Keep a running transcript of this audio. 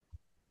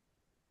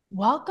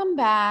Welcome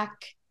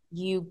back,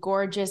 you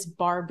gorgeous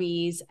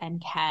Barbies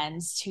and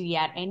Kens, to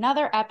yet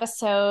another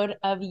episode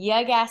of,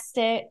 you guessed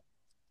it,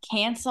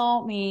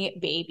 Cancel Me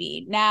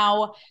Baby.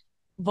 Now,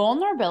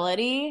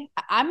 vulnerability,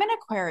 I'm an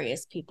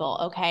Aquarius, people,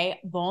 okay?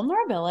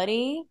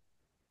 Vulnerability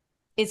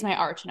is my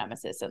arch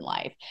nemesis in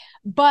life.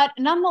 But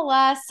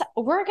nonetheless,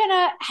 we're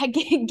going to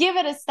give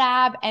it a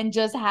stab and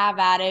just have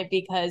at it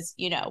because,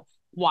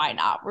 why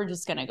not? We're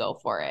just going to go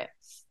for it.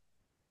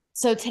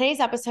 So today's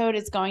episode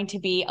is going to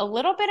be a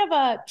little bit of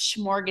a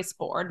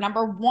smorgasbord.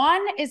 Number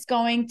one is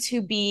going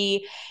to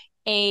be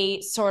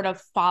a sort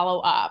of follow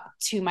up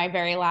to my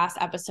very last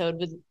episode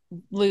with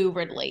Lou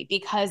Ridley,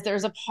 because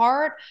there's a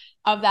part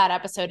of that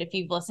episode, if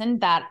you've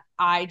listened, that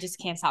I just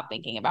can't stop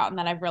thinking about and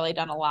that I've really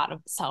done a lot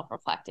of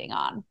self-reflecting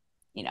on,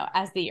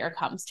 as the year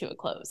comes to a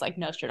close, like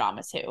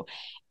Nostradamus who.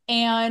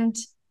 And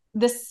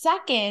the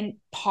second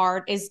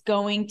part is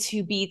going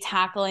to be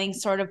tackling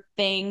sort of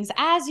things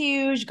as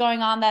usual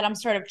going on that I'm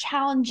sort of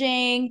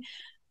challenging,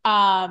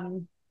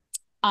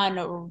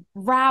 unraveling,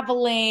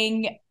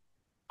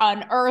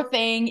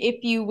 unearthing,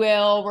 if you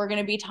will. We're going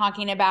to be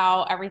talking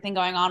about everything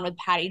going on with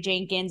Patty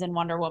Jenkins and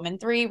Wonder Woman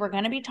 3. We're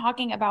going to be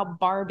talking about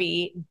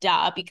Barbie,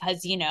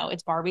 because,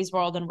 it's Barbie's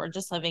world and we're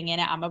just living in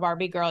it. I'm a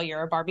Barbie girl,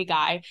 you're a Barbie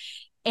guy.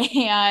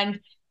 And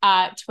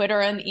Twitter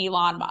and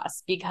Elon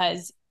Musk,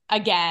 because,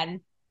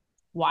 again,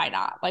 why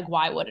not? Like,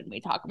 why wouldn't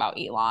we talk about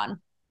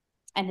Elon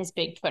and his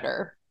big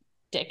Twitter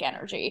dick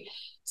energy?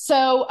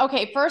 So,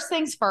 okay, first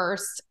things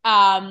first,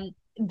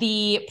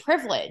 the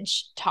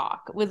privilege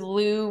talk with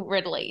Lou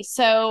Ridley.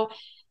 So,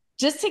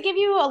 just to give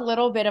you a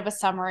little bit of a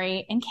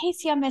summary in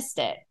case you missed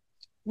it,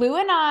 Lou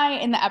and I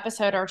in the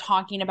episode are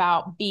talking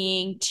about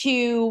being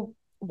two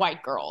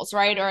white girls,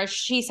 right? Or as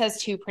she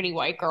says, two pretty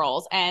white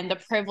girls, and the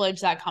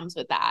privilege that comes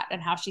with that,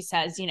 and how she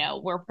says,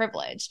 we're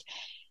privileged.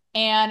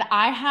 And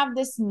I have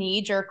this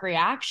knee-jerk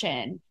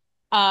reaction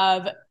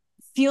of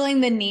feeling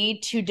the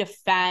need to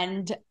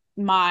defend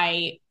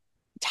my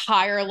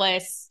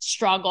tireless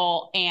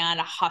struggle and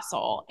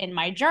hustle in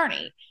my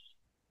journey.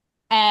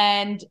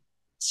 And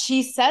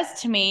she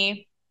says to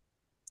me,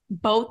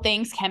 both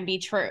things can be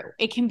true.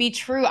 It can be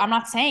true. I'm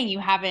not saying you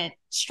haven't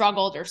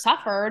struggled or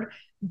suffered,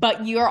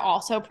 but you're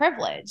also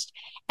privileged.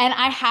 And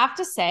I have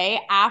to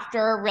say,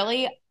 after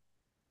really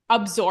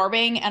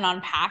absorbing and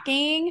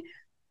unpacking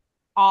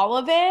all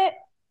of it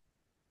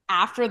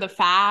after the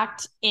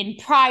fact, in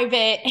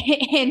private,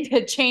 in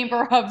the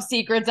chamber of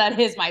secrets that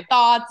is my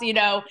thoughts,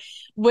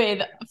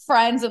 with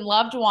friends and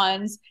loved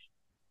ones,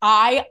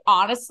 I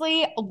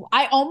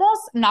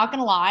almost, not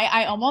gonna lie,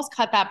 I almost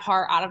cut that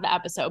part out of the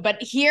episode.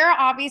 But here,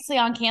 obviously,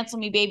 on Cancel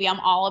Me Baby,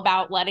 I'm all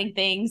about letting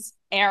things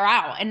air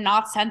out and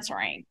not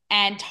censoring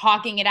and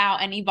talking it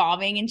out and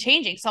evolving and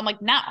changing. So I'm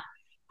like, no,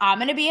 I'm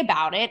gonna be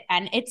about it,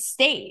 and it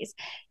stays.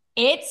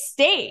 It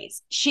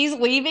stays. She's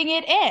leaving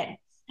it in.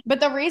 But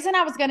the reason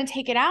I was going to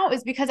take it out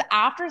is because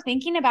after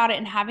thinking about it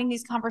and having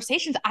these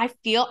conversations, I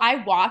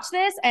watch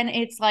this and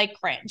it's like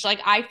cringe.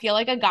 Like, I feel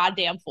like a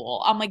goddamn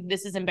fool. I'm like,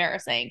 this is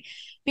embarrassing,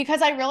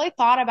 because I really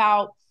thought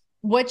about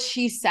what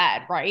she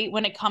said, right?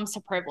 When it comes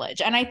to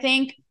privilege. And I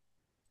think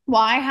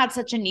why I had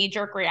such a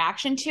knee-jerk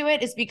reaction to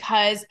it is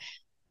because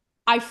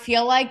I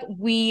feel like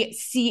we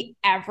see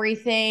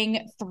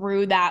everything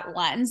through that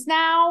lens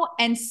now.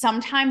 And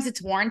sometimes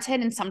it's warranted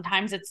and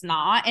sometimes it's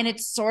not. And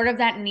it's sort of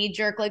that knee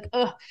jerk, like,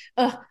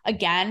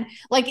 again.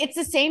 Like, it's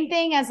the same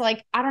thing as,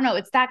 like, I don't know,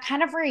 it's that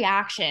kind of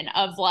reaction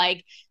of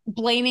like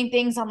blaming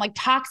things on like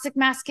toxic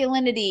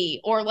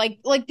masculinity or like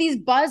these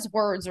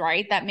buzzwords,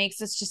 right? That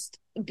makes us just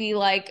be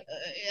like,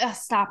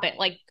 stop it.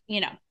 Like,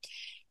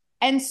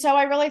 And so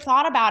I really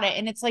thought about it.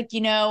 And it's like,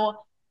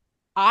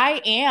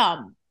 I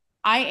am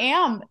I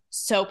am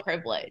so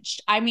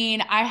privileged. I mean,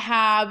 I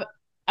have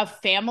a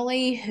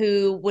family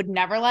who would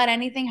never let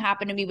anything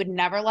happen to me, would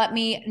never let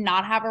me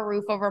not have a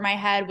roof over my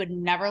head, would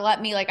never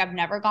let me, like, I've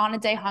never gone a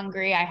day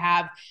hungry. I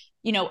have,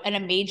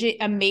 an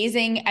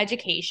amazing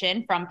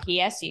education from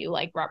PSU,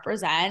 like,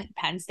 represent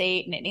Penn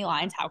State, Nittany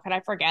Lions. How could I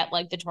forget,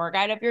 like, the tour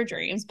guide of your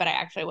dreams? But I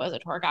actually was a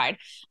tour guide.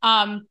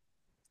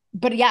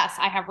 But yes,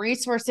 I have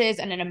resources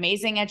and an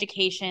amazing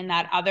education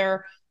that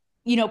other,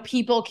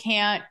 people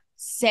can't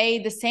say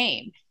the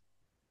same.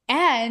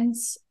 And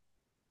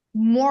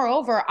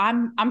moreover,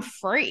 I'm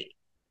free.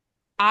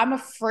 I'm a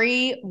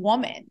free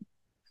woman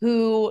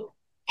who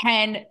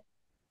can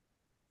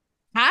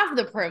have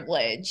the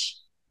privilege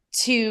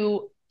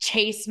to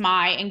chase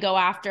my and go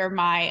after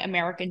my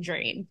American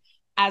dream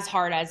as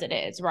hard as it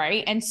is,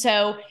 right? And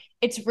so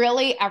it's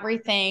really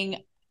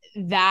everything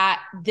that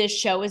this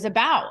show is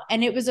about.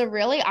 And it was a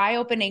really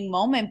eye-opening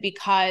moment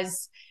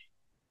because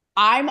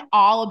I'm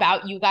all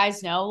about, you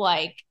guys know,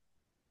 like,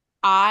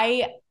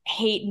 I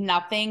hate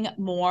nothing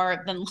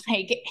more than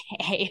like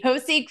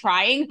AOC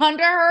crying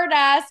under her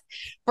desk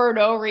for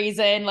no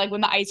reason, like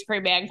when the ice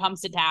cream man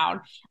comes to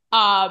town,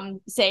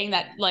 saying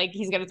that like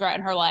he's gonna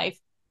threaten her life,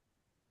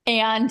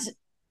 and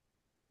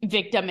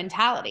victim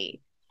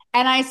mentality.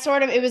 And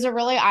it was a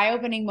really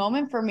eye-opening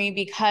moment for me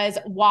because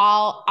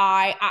while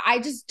I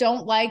just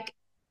don't like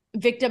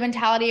victim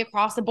mentality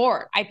across the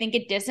board. I think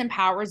it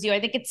disempowers you. I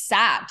think it's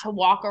sad to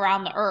walk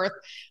around the earth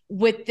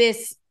with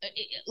this,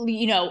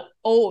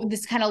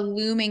 this kind of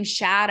looming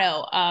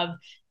shadow of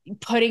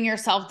putting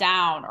yourself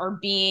down or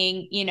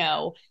being,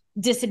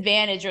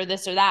 disadvantaged or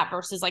this or that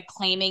versus like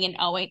claiming and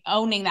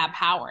owning that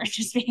power and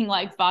just being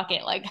like, fuck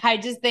it. Like, I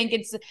just think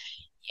it's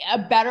a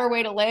better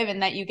way to live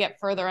and that you get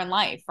further in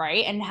life,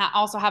 right? And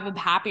also have a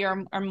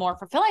happier or more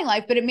fulfilling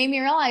life. But it made me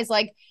realize,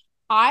 like,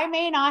 I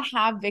may not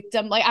have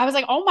victim, like, I was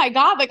like, oh my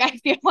God, like, I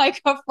feel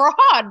like a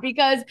fraud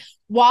because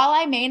while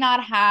I may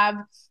not have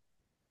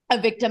a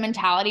victim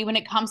mentality when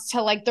it comes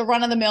to like the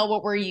run of the mill,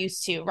 what we're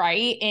used to,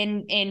 right?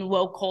 In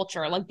woke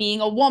culture, like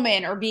being a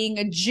woman or being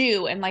a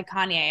Jew. And like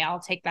Kanye, I'll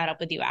take that up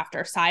with you after.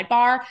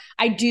 Sidebar.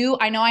 I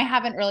know I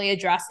haven't really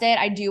addressed it.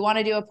 I do want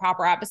to do a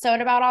proper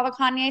episode about all the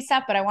Kanye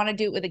stuff, but I want to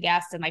do it with a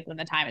guest and like when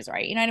the time is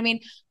right. You know what I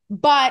mean?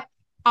 But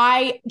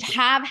I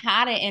have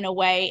had it in a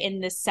way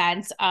in the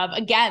sense of,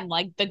 again,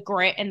 like the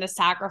grit and the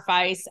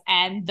sacrifice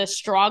and the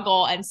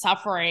struggle and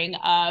suffering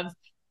of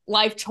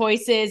life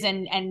choices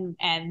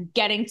and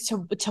getting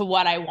to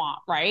what I want,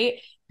 right?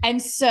 And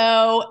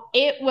so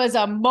it was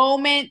a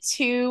moment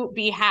to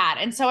be had.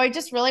 And so I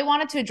just really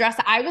wanted to address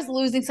that. I was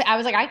losing. I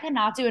was like, I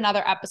cannot do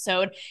another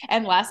episode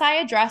unless I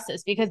address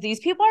this because these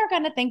people are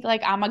going to think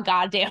like I'm a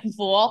goddamn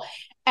fool.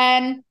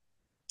 And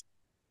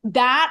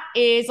that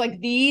is like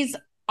these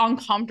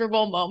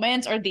uncomfortable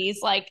moments or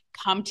these like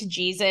come to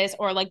Jesus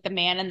or like the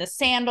man in the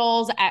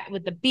sandals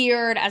with the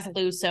beard as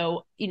Lou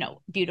so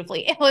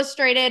beautifully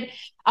illustrated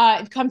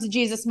come to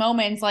Jesus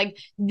moments. Like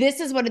this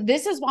is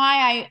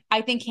why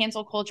I think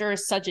cancel culture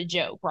is such a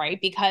joke, right?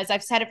 Because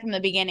I've said it from the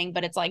beginning,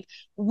 but it's like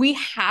we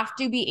have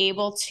to be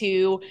able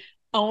to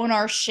own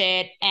our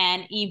shit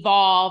and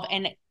evolve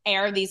and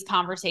air these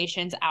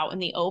conversations out in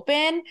the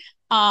open,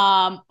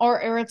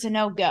 or it's a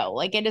no-go.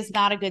 Like it is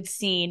not a good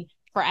scene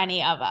for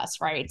any of us,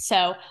 right?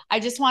 So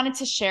I just wanted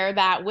to share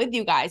that with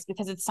you guys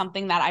because it's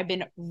something that I've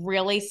been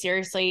really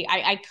seriously,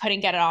 I couldn't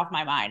get it off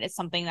my mind. It's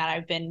something that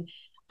I've been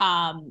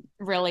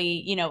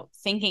really,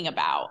 thinking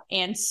about.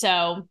 And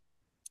so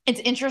it's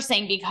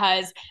interesting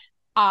because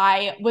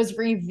I was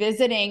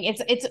revisiting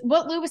it's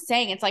what Lou was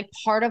saying. It's like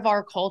part of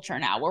our culture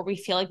now where we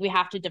feel like we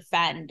have to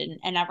defend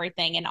and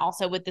everything. And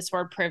also with this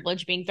word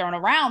privilege being thrown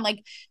around,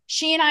 like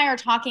she and I are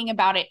talking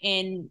about it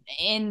in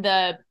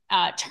the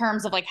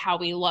terms of like how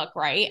we look,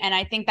 right? And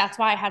I think that's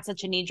why I had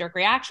such a knee-jerk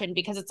reaction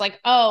because it's like,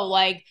 oh,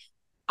 like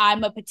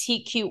I'm a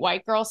petite, cute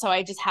white girl, so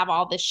I just have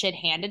all this shit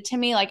handed to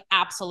me. Like,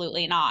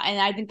 absolutely not. And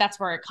I think that's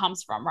where it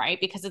comes from, right?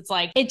 Because it's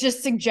like, it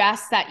just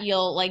suggests that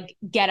you'll like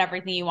get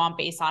everything you want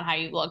based on how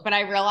you look. But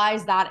I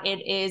realize that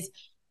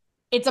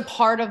it's a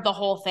part of the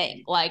whole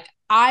thing. Like,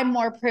 I'm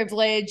more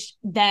privileged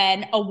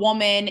than a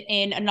woman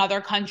in another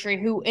country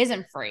who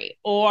isn't free,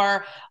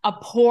 or a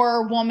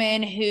poor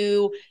woman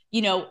who,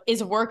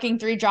 is working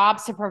 3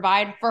 jobs to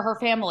provide for her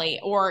family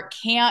or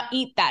can't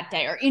eat that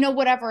day or,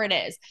 whatever it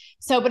is.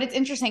 So, but it's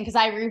interesting because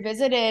I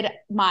revisited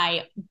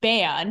my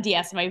band.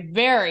 Yes, my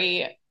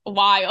very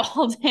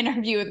wild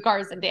interview with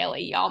Carson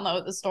Daly. Y'all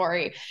know the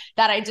story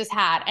that I just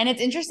had. And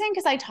it's interesting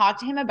because I talked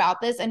to him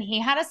about this and he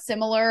had a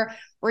similar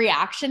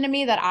reaction to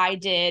me that I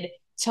did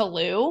to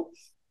Lou.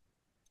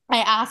 I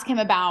asked him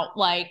about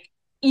like,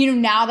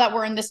 now that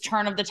we're in this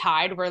turn of the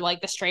tide where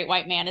like the straight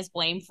white man is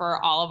blamed for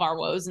all of our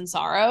woes and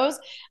sorrows,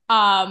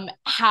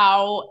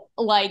 how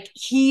like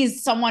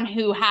he's someone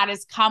who had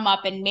his come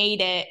up and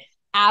made it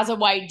as a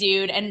white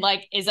dude and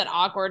like is it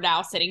awkward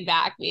now sitting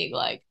back being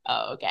like,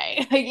 oh,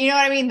 okay. Like, you know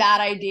what I mean?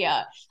 That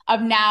idea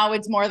of now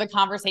it's more the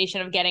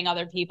conversation of getting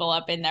other people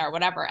up in there or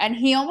whatever. And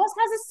he almost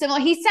has a similar,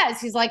 he says,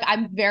 he's like,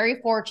 I'm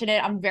very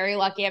fortunate. I'm very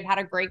lucky. I've had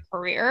a great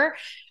career.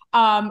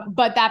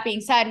 But that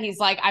being said, he's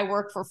like, I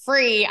work for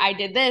free. I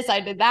did this, I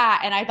did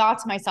that. And I thought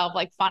to myself,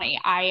 like, funny,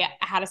 I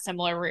had a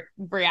similar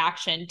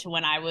reaction to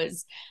when I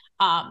was,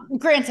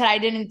 granted, I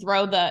didn't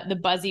throw the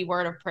buzzy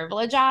word of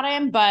privilege at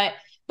him, but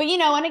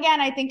and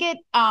again, I think it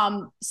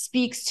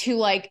speaks to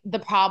like the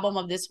problem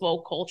of this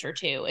woke culture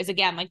too, is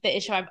again, like the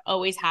issue I've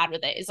always had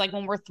with it is like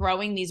when we're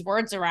throwing these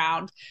words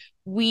around,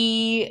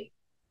 we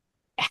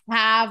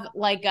have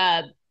like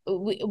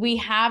we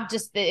have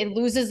just, it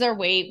loses their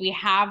weight. We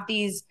have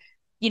these,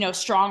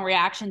 strong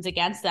reactions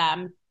against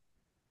them.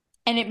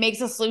 And it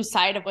makes us lose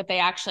sight of what they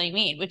actually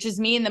mean, which is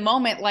me in the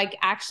moment, like,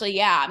 actually,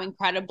 yeah, I'm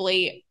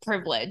incredibly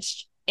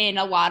privileged in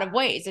a lot of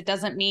ways. It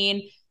doesn't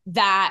mean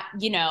that,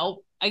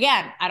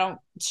 again, I don't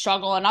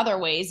struggle in other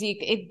ways.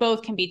 It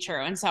both can be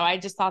true. And so I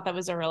just thought that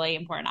was a really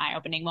important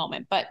eye-opening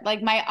moment. But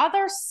like my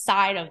other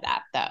side of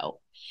that though,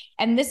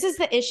 and this is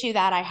the issue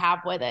that I have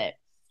with it,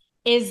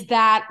 is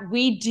that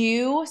we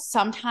do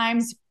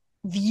sometimes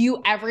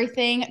view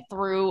everything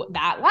through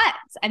that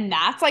lens. And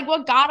that's like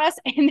what got us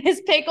in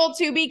this pickle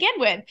to begin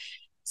with.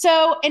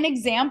 So an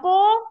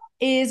example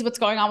is what's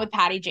going on with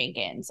Patty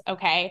Jenkins.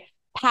 Okay.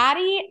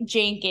 Patty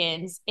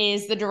Jenkins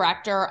is the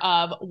director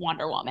of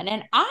Wonder Woman.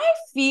 And I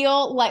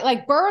feel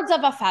like birds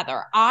of a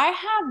feather. I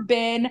have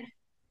been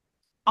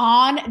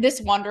on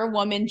this Wonder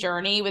Woman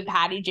journey with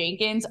Patty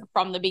Jenkins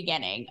from the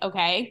beginning.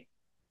 Okay.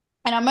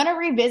 and I'm going to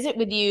revisit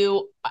with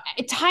you.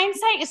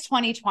 Hindsight is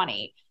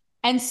 2020.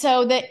 And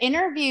so the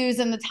interviews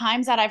and the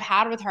times that I've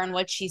had with her and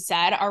what she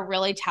said are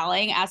really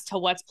telling as to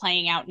what's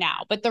playing out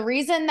now. But the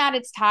reason that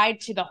it's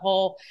tied to the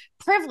whole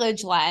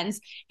privilege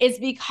lens is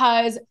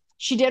because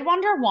she did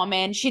Wonder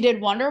Woman. She did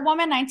Wonder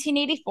Woman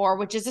 1984,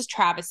 which is a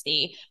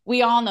travesty.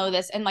 We all know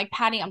this. And like,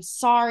 Patty, I'm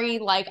sorry.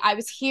 Like, I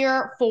was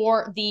here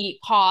for the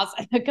cause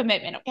and the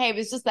commitment. Okay. It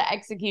was just the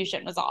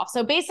execution was off.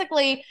 So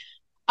basically,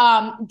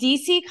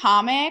 DC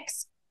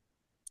Comics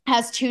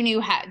has two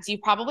new heads.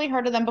 You've probably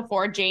heard of them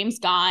before, James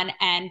Gunn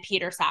and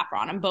Peter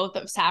Safran. And both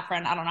of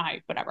Safran, I don't know how you,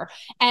 whatever.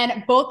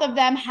 And both of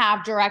them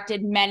have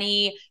directed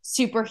many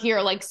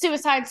superhero, like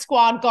Suicide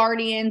Squad,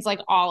 Guardians, like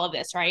all of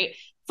this, right?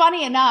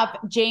 Funny enough,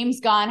 James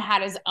Gunn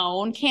had his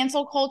own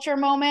cancel culture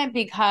moment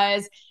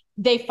because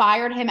they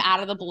fired him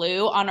out of the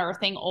blue,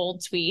 unearthing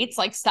old tweets,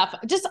 like stuff.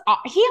 Just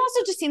he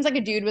also just seems like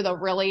a dude with a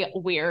really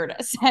weird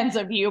sense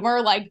of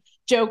humor, like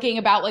joking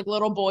about like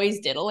little boys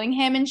diddling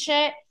him and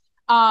shit.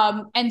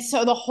 And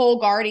so the whole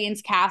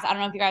Guardians cast, I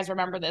don't know if you guys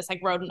remember this,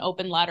 like wrote an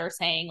open letter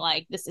saying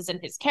like, this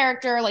isn't his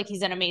character, like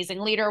he's an amazing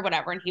leader,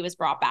 whatever. And he was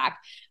brought back.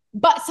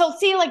 But so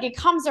see, like it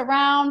comes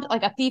around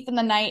like a thief in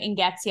the night and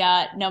gets you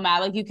no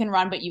matter, like you can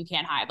run, but you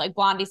can't hide. Like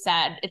Blondie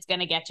said, it's going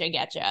to get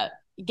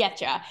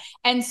you.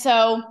 And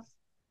so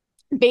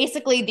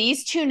basically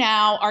these two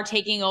now are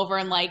taking over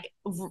and like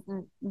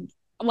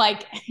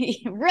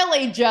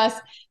really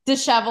just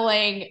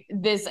disheveling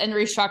this and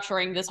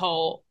restructuring this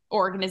whole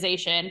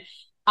organization,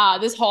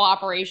 this whole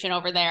operation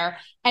over there.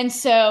 And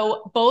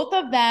so both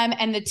of them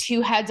and the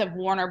two heads of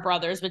Warner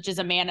Brothers, which is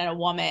a man and a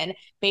woman,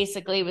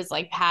 basically was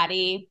like,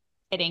 Patty,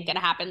 it ain't gonna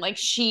happen. Like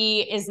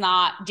she is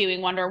not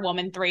doing Wonder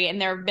Woman 3. And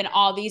there have been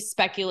all these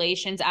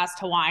speculations as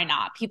to why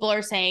not. People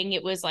are saying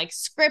it was like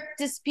script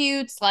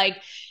disputes,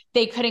 like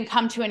they couldn't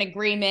come to an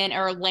agreement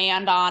or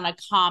land on a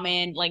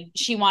common, like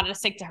she wanted to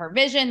stick to her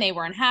vision. They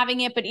weren't having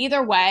it. But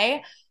either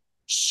way,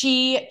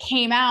 she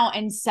came out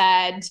and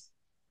said,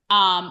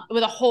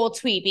 with a whole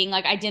tweet being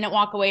like, I didn't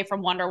walk away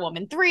from Wonder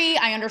Woman 3.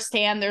 I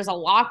understand there's a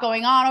lot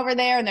going on over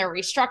there and they're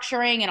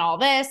restructuring and all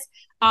this.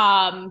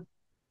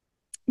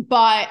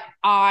 But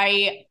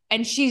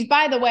and she's,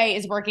 by the way,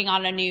 is working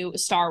on a new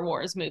Star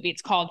Wars movie.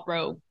 It's called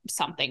Rogue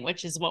something,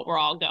 which is what we're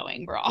all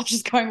going. We're all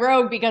just going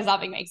rogue because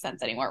nothing makes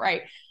sense anymore,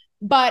 right?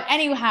 But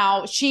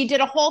anyhow, she did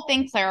a whole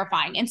thing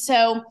clarifying. And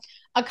so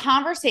a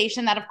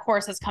conversation that, of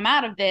course, has come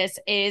out of this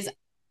is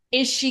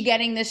she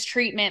getting this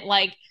treatment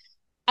like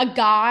a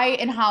guy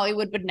in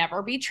Hollywood would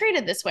never be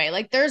treated this way?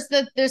 Like there's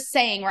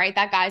saying, right,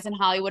 that guys in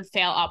Hollywood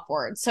fail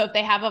upwards. So if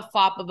they have a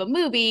flop of a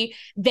movie,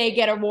 they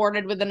get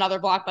awarded with another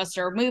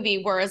blockbuster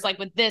movie. Whereas like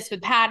with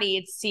Patty,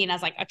 it's seen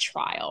as like a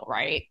trial,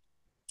 right?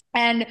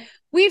 And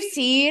we've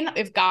seen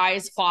if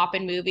guys flop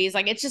in movies,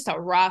 like it's just a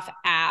rough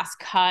ass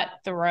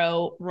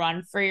cutthroat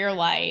run for your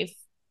life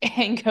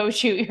and go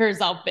shoot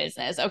yourself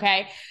business.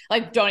 Okay.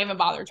 Like don't even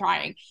bother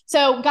trying.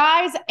 So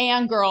guys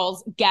and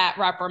girls get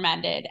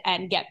reprimanded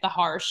and get the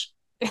harsh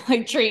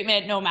like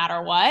treatment no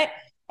matter what.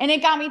 And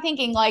it got me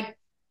thinking, like,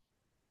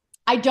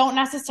 I don't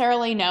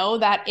necessarily know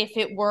that if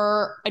it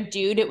were a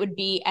dude, it would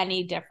be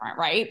any different,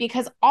 right?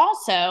 Because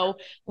also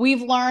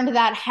we've learned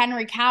that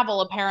Henry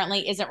Cavill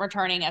apparently isn't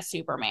returning as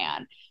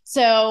Superman.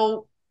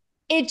 So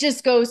it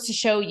just goes to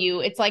show you,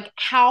 it's like,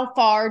 how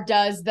far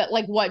does that,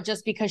 like, what,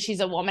 just because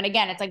she's a woman?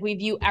 Again, it's like we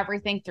view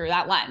everything through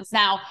that lens.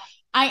 Now,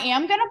 I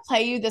am going to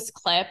play you this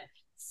clip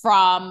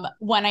from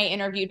when I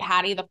interviewed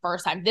Patty the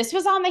first time. This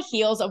was on the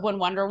heels of when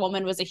Wonder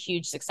Woman was a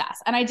huge success.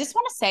 And I just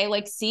want to say,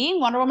 like,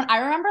 seeing Wonder Woman, I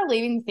remember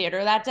leaving the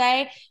theater that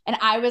day and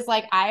I was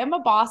like, I am a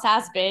boss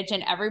ass bitch,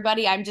 and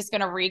everybody, I'm just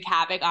going to wreak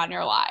havoc on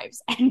your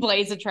lives and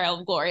blaze a trail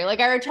of glory. Like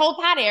I told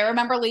Patty, I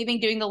remember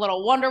leaving doing the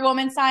little Wonder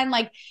Woman sign.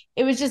 Like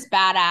it was just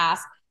badass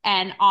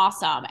and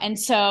awesome. And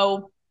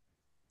so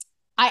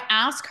I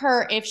asked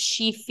her if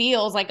she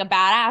feels like a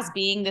badass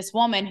being this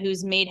woman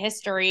who's made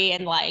history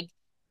and like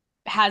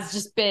has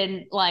just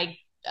been like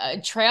a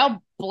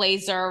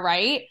trailblazer,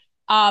 right?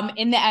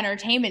 In the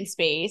entertainment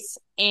space.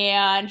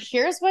 And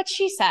here's what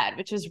she said,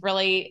 which was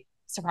really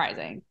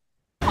surprising.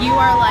 You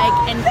are like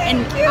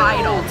an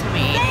idol to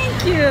me.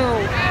 Thank you.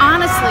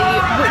 Honestly,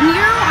 when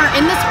you are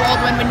in this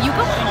world, when you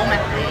go home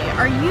at night,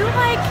 are you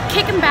like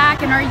kicking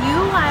back and are you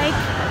like,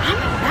 I'm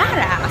a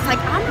badass?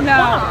 Like I'm a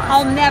boss.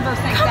 I'll never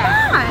think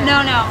that. On.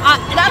 No.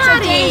 That's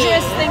Patty. A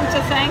dangerous thing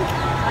to think.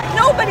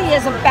 Nobody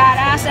is a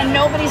badass and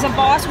nobody's a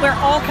boss. We're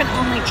all can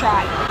only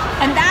try.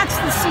 And that's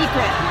the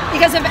secret.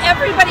 Because if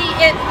everybody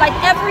in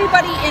every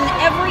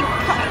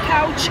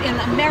couch in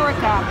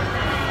America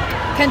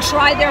can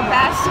try their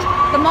best,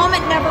 the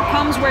moment never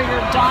comes where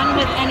you're done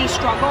with any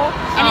struggle,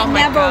 and it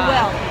never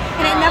will.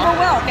 And it never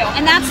will.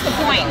 And that's the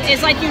point.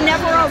 It's like you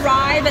never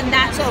arrive, and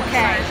that's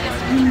okay.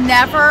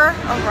 Never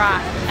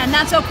arrive. And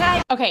that's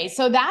okay. Okay,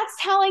 so that's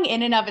telling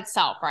in and of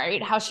itself,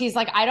 right? How she's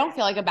like, I don't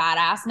feel like a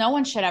badass. No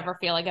one should ever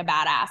feel like a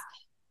badass.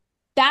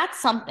 That's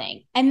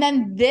something. And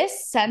then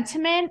this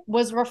sentiment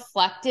was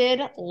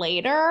reflected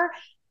later.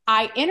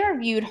 I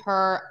interviewed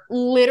her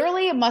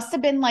literally, it must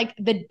have been like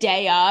the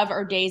day of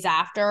or days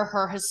after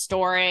her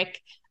historic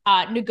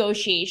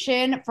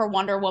negotiation for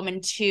Wonder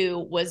Woman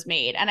 2 was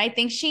made. And I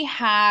think she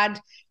had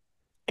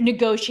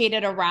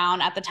negotiated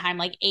around at the time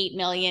like 8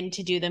 million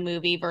to do the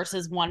movie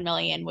versus 1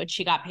 million, which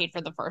she got paid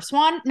for the first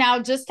one. Now,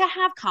 just to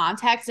have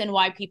context and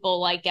why people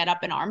like get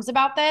up in arms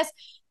about this,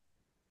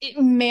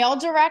 male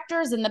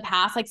directors in the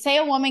past, like say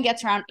a woman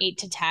gets around 8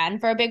 to 10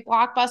 for a big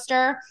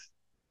blockbuster,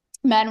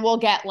 men will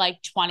get like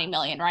 20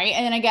 million, right?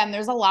 And again,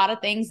 there's a lot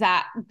of things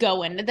that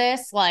go into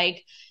this,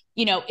 like,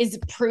 you know, is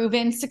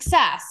proven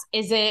success?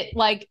 Is it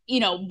like,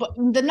 you know,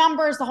 the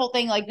numbers, the whole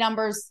thing, like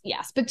numbers,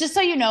 yes. But just so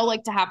you know,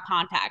 like to have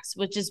context,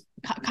 which is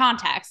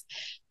context.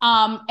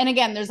 And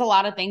again, there's a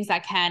lot of things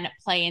that can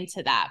play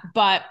into that.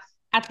 But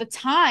at the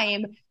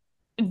time,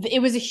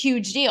 it was a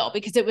huge deal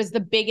because it was the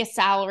biggest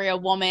salary a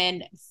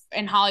woman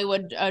in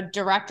Hollywood, a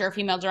director, a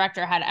female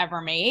director had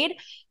ever made.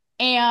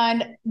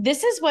 And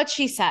this is what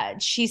she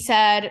said. She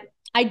said,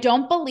 I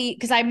don't believe,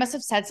 because I must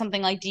have said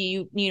something like, do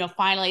you,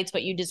 finally it's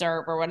what you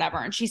deserve or whatever.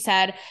 And she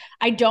said,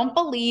 I don't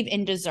believe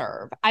in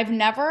deserve. I've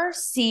never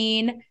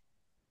seen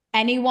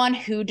anyone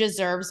who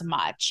deserves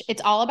much.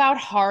 It's all about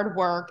hard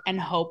work and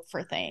hope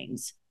for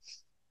things.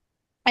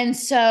 And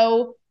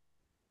so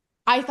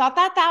I thought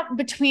that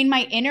between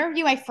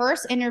my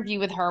first interview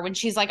with her, when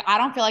she's like, I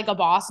don't feel like a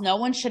boss. No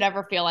one should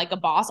ever feel like a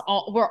boss.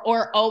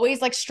 We're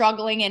always like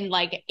struggling and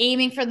like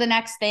aiming for the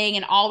next thing.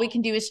 And all we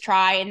can do is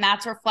try. And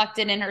that's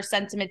reflected in her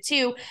sentiment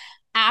too.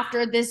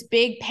 After this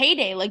big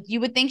payday, like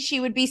you would think she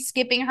would be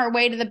skipping her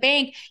way to the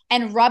bank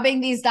and rubbing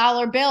these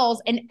dollar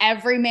bills in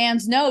every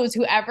man's nose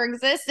who ever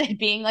existed,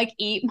 being like,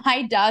 eat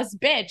my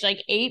dust, bitch.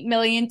 Like 8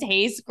 million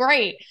tastes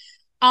great.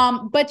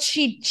 But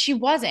she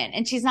wasn't,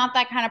 and she's not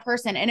that kind of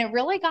person. And it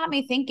really got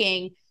me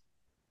thinking,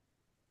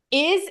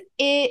 is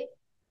it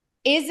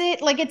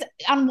like, it's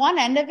on one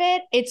end of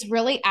it, it's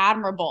really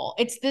admirable.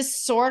 It's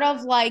this sort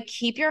of like,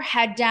 keep your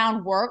head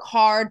down, work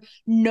hard.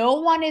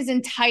 No one is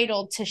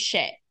entitled to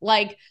shit.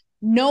 Like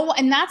no,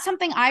 and that's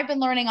something I've been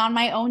learning on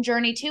my own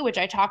journey too, which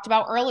I talked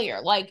about earlier,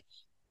 like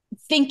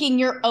thinking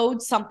you're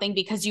owed something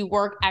because you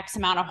work X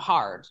amount of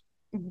hard.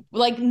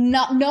 Like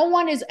no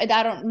one is,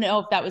 I don't know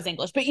if that was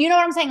English, but you know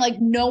what I'm saying?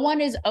 Like no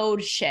one is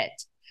owed shit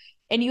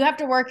and you have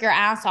to work your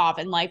ass off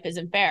and life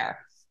isn't fair.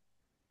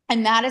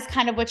 And that is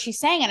kind of what she's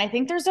saying. And I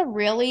think there's a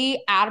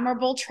really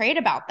admirable trait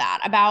about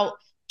that, about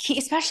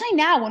especially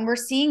now when we're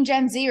seeing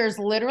Gen Zers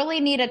literally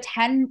need a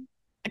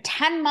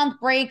 10-month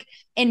break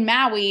in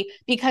Maui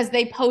because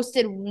they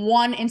posted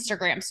one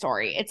Instagram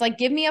story. It's like,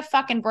 give me a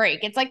fucking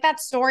break. It's like that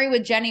story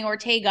with Jenny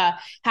Ortega,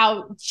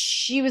 how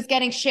she was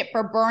getting shit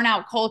for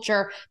burnout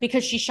culture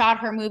because she shot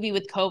her movie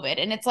with COVID.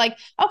 And it's like,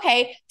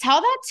 okay,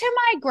 tell that to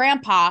my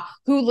grandpa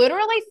who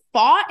literally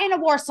fought in a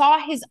war, saw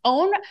his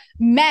own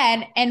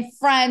men and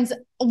friends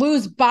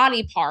lose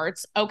body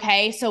parts.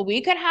 Okay. So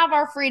we could have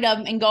our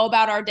freedom and go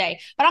about our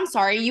day. But I'm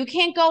sorry, you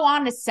can't go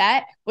on to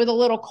set with a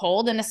little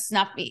cold and a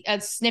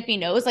sniffy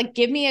nose. Like,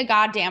 give me a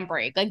goddamn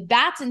break. Like,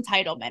 that's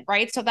entitlement,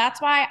 right? So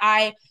that's why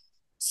I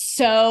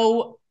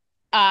so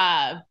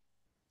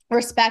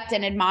respect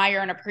and admire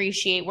and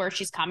appreciate where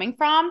she's coming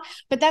from.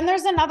 But then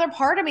there's another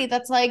part of me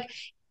that's like,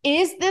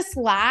 is this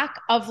lack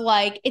of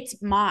like,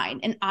 it's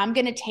mine and I'm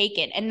going to take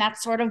it, and that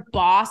sort of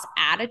boss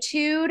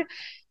attitude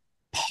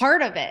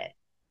part of it?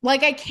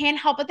 Like, I can't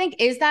help but think,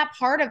 is that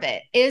part of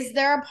it? Is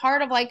there a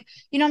part of like,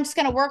 I'm just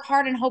going to work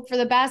hard and hope for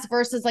the best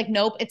versus like,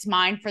 nope, it's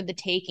mine for the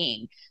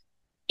taking?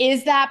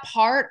 Is that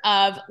part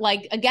of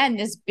like, again,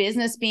 this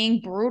business being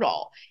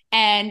brutal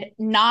and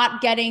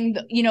not getting,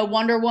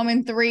 Wonder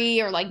Woman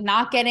 3, or like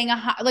not getting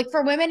like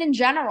for women in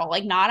general,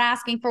 like not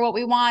asking for what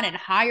we want and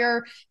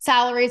higher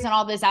salaries and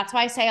all this. That's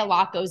why I say a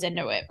lot goes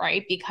into it,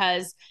 right?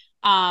 Because,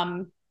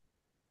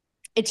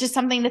 it's just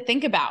something to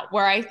think about,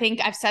 where I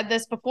think I've said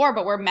this before,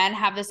 but where men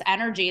have this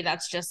energy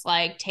that's just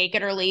like, take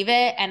it or leave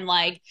it. And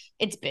like,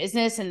 it's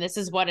business and this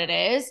is what it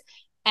is.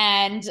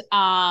 And,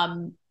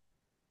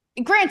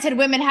 granted,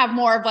 women have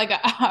more of like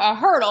a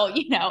hurdle,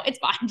 it's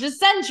fine, just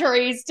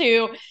centuries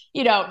to,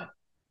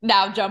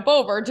 now jump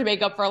over to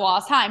make up for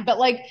lost time. But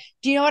like,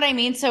 do you know what I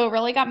mean? So it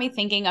really got me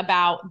thinking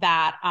about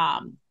that,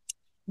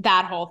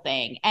 that whole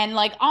thing. And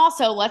like,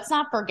 also, let's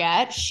not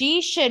forget,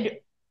 she should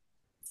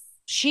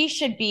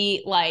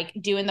be like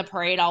doing the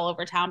parade all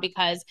over town,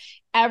 because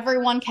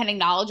everyone can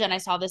acknowledge, and I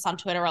saw this on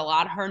Twitter a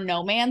lot, her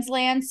No Man's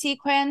Land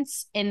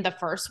sequence in the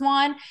first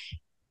one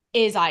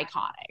is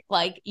iconic.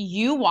 Like,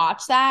 you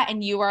watch that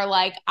and you are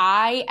like,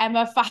 I am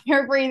a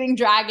fire breathing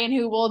dragon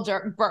who will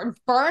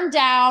burn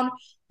down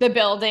the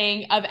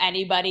building of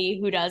anybody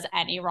who does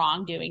any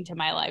wrongdoing to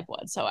my life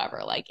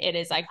whatsoever. Like, it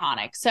is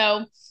iconic.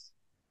 So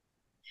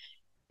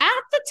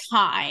at the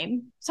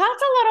time, so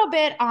that's a little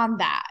bit on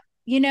that.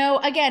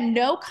 Again,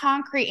 no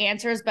concrete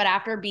answers, but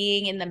after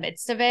being in the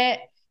midst of it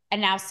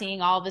and now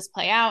seeing all of this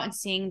play out and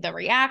seeing the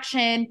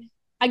reaction,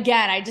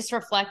 again, I just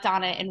reflect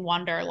on it and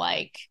wonder,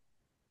 like,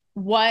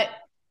 what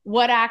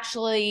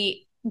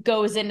actually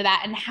goes into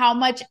that, and how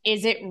much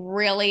is it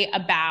really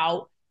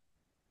about,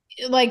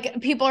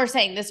 like, people are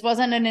saying this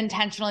wasn't an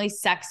intentionally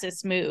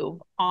sexist move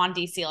on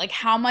DC. Like,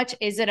 how much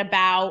is it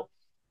about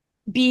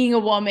being a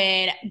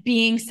woman,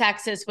 being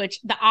sexist, which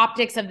the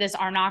optics of this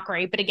are not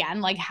great. But again,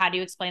 like, how do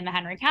you explain the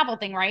Henry Cavill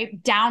thing,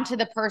 right? Down to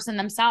the person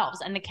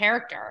themselves and the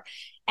character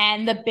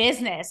and the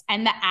business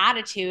and the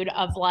attitude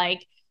of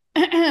like,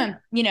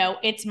 you know,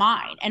 it's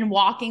mine, and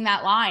walking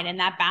that line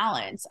and that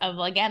balance of,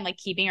 again, like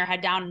keeping your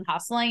head down and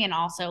hustling and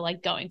also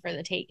like going for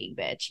the taking,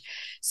 bitch.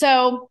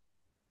 So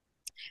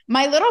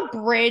my little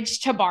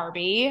bridge to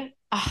Barbie.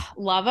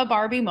 Love a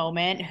Barbie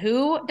moment.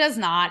 Who does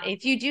not?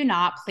 If you do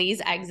not,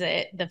 please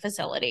exit the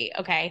facility.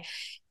 Okay.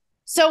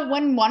 So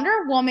when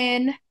Wonder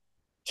Woman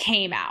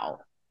came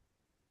out,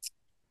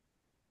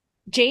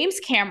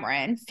 James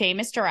Cameron,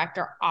 famous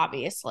director,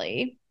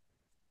 obviously,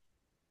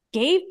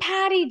 gave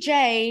Patty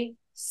J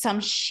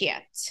some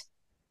shit.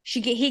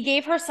 He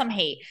gave her some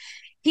hate.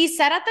 He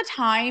said at the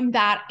time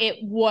that it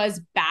was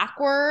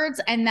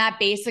backwards and that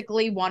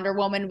basically Wonder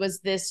Woman was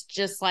this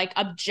just like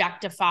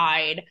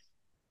objectified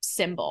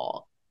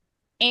symbol.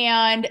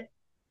 And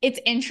it's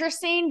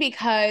interesting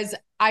because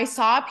I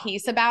saw a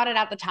piece about it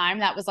at the time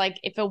that was like,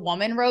 if a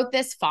woman wrote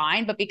this,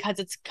 fine, but because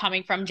it's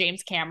coming from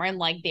James Cameron,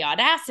 like the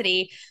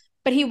audacity.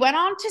 But he went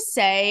on to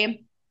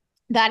say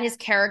that his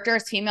character,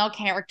 his female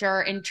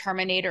character in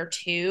Terminator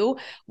 2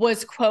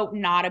 was, quote,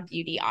 not a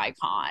beauty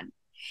icon.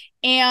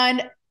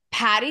 And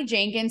Patty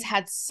Jenkins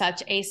had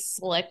such a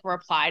slick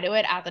reply to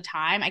it at the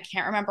time. I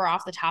can't remember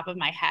off the top of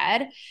my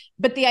head,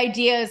 but the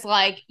idea is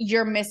like,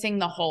 you're missing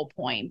the whole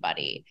point,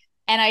 buddy.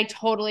 And I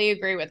totally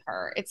agree with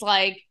her. It's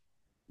like,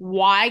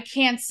 why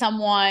can't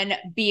someone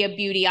be a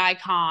beauty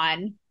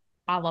icon,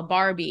 a la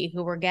Barbie,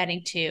 who we're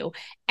getting to,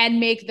 and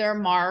make their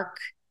mark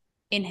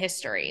in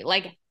history?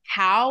 Like,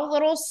 how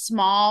little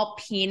small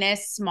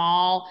penis,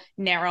 small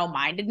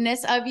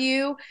narrow-mindedness of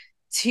you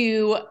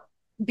to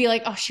be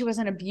like, oh, she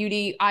wasn't a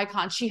beauty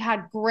icon. She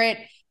had grit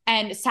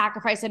and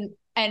sacrifice,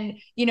 and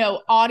you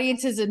know,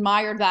 audiences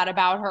admired that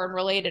about her and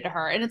related to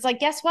her. And it's like,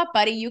 guess what,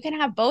 buddy? You can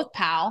have both,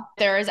 pal.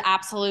 There is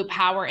absolute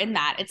power in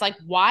that. It's like,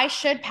 why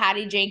should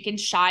Patty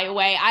Jenkins shy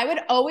away? I would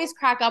always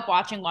crack up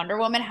watching Wonder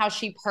Woman, how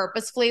she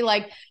purposefully,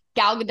 like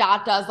Gal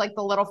Gadot does, like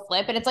the little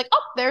flip, and it's like,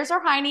 oh, there's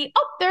her hiney.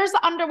 Oh, there's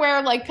the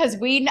underwear. Like, because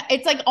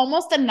it's like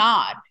almost a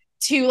nod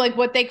to like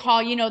what they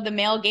call, you know, the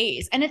male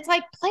gaze. And it's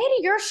like, play to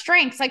your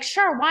strengths. Like,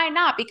 sure, why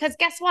not? Because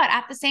guess what?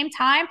 At the same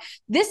time,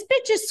 this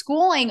bitch is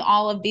schooling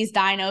all of these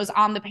dinos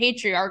on the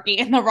patriarchy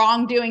and the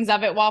wrongdoings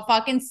of it while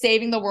fucking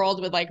saving the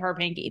world with like her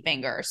pinky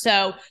finger.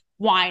 So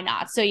why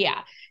not? So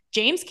yeah,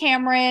 James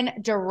Cameron,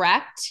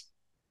 direct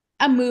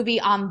a movie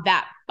on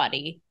that,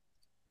 buddy.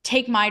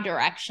 Take my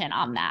direction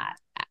on that,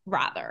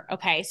 rather.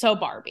 Okay, so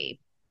Barbie.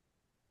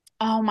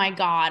 Oh my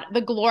God,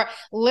 the glory,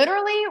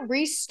 literally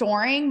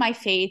restoring my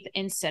faith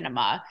in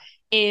cinema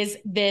is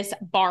this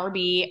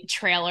Barbie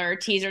trailer,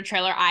 teaser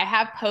trailer. I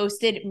have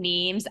posted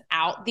memes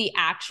out the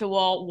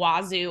actual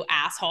wazoo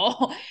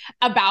asshole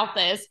about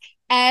this.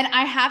 And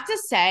I have to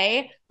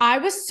say, I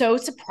was so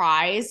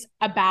surprised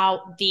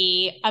about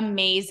the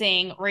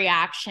amazing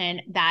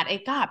reaction that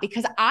it got,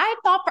 because I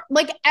thought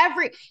like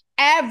everybody,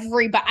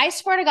 I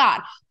swear to God,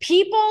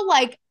 people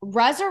like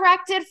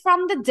resurrected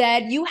from the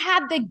dead. You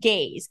had the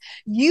gays,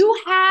 you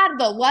had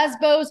the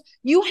lesbos,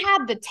 you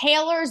had the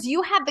Taylors,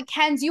 you had the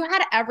Kens, you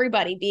had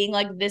everybody being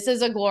like, this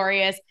is a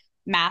glorious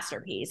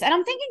masterpiece. And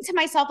I'm thinking to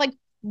myself, like,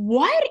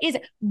 what is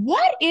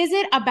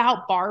it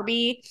about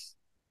Barbie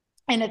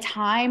in a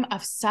time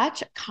of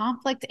such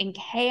conflict and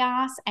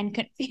chaos and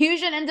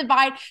confusion and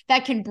divide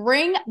that can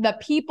bring the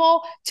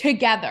people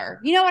together?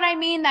 You know what I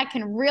mean? That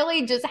can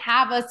really just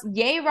have us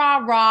yay, rah,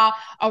 rah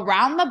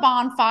around the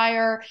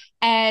bonfire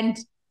and,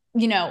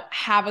 you know,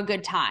 have a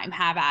good time,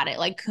 have at it,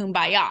 like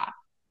kumbaya.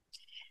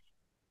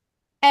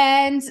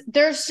 And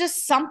there's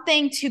just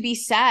something to be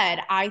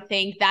said, I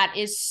think, that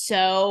is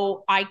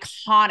so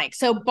iconic.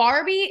 So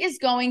Barbie is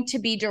going to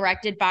be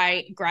directed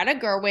by Greta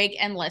Gerwig.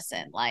 And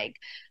listen, like,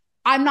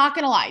 I'm not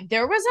going to lie.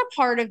 There was a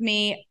part of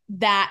me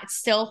that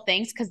still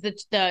thinks, because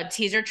the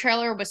teaser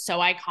trailer was so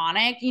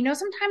iconic, you know,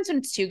 sometimes when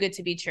it's too good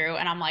to be true,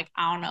 and I'm like,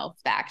 I don't know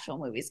if the actual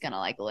movie's going to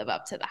like live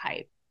up to the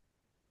hype.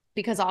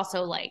 Because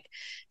also like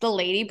the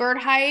Lady Bird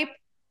hype,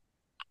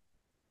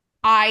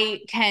 I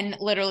can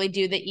literally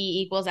do the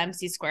E equals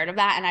MC squared of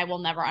that, and I will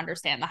never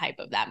understand the hype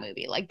of that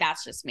movie. Like,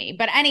 that's just me.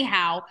 But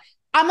anyhow,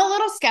 I'm a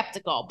little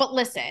skeptical, but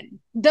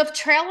listen, the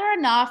trailer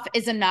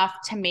is enough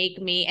to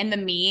make me, and the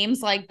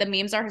memes, like the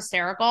memes are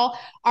hysterical,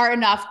 are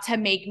enough to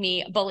make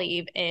me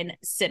believe in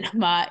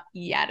cinema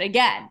yet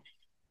again.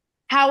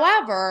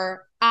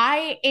 However,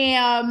 I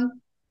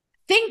am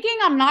thinking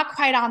I'm not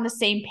quite on the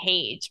same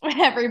page with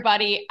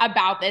everybody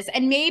about this.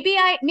 And maybe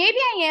I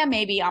am,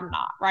 maybe I'm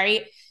not,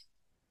 right?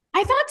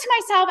 I thought to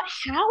myself,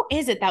 how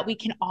is it that we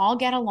can all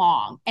get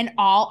along and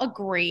all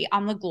agree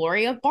on the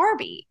glory of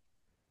Barbie?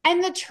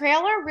 And the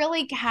trailer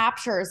really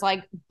captures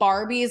like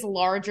Barbie's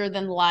larger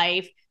than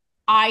life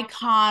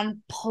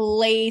icon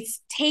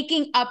place,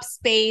 taking up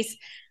space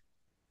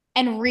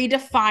and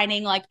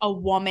redefining like a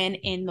woman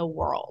in the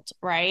world,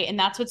 right? And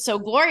that's what's so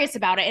glorious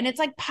about it. And it's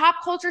like pop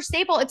culture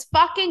staple. It's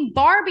fucking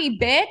Barbie,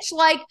 bitch.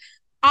 Like,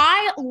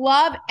 I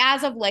love,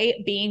 as of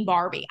late, being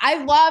Barbie.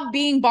 I love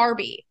being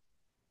Barbie.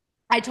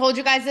 I told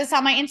you guys this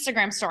on my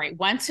Instagram story.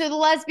 Went to the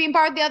lesbian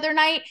bar the other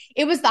night.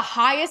 It was the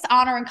highest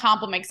honor and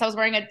compliment because I was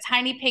wearing a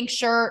tiny pink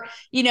shirt,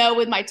 you know,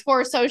 with my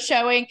torso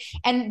showing.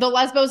 And the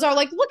lesbos are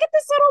like, look at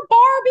this little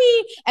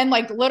Barbie. And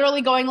like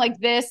literally going like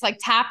this, like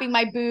tapping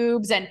my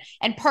boobs and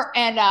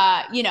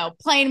you know,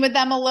 playing with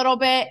them a little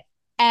bit.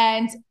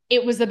 And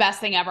it was the best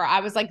thing ever.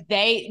 I was like,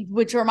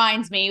 which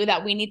reminds me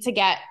that we need to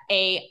get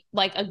a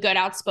good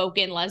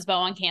outspoken lesbo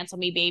on Cancel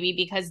Me Baby,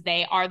 because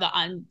they are the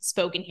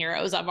unspoken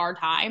heroes of our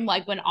time.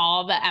 Like when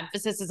all the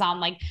emphasis is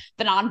on like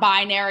the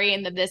non-binary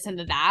and the this and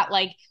the that,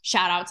 like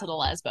shout out to the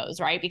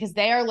lesbos, right? Because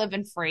they are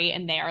living free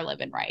and they are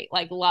living right.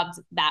 Like loved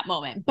that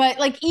moment. But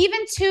like even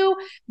to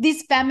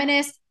these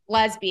feminist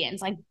lesbians,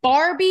 like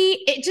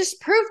Barbie, it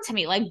just proved to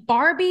me like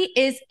Barbie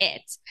is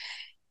it.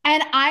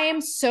 And I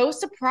am so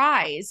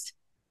surprised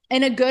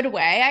in a good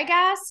way, I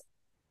guess,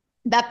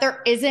 that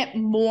there isn't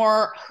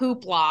more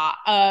hoopla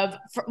of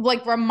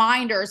like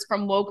reminders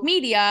from woke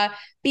media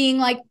being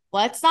like,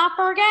 let's not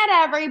forget,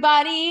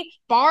 everybody,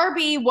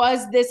 Barbie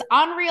was this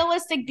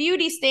unrealistic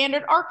beauty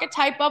standard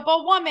archetype of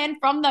a woman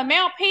from the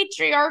male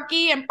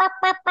patriarchy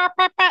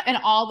and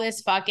all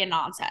this fucking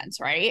nonsense,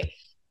 right?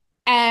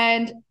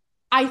 And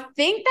I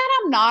think that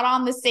I'm not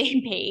on the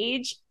same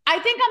page. I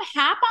think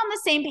I'm half on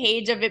the same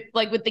page of it,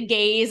 like with the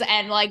gays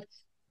and like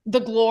the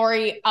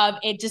glory of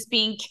it just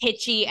being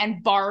kitschy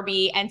and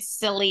Barbie and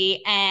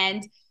silly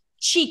and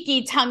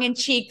cheeky,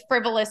 tongue-in-cheek,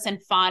 frivolous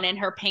and fun, and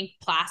her pink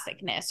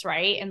plasticness,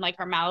 right? And like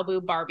her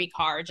Malibu Barbie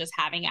car just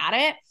having at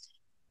it.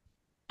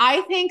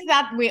 I think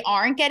that we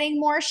aren't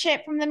getting more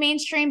shit from the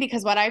mainstream,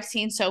 because what I've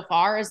seen so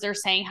far is they're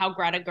saying how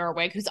Greta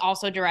Gerwig, who's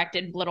also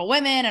directed Little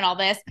Women and all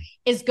this,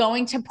 is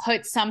going to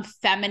put some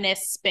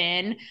feminist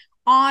spin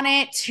on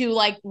it to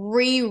like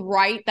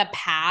rewrite the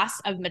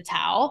past of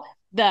Mattel,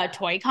 the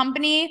toy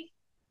company,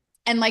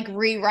 and like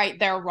rewrite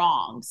their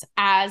wrongs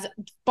as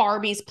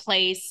Barbie's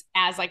place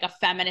as like a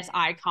feminist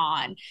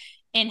icon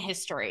in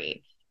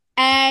history.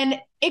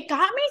 And it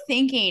got me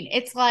thinking,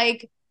 it's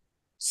like,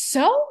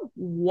 so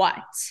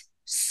what?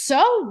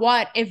 So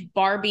what if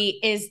Barbie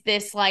is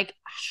this like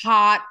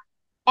hot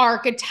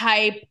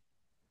archetype,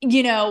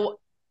 you know,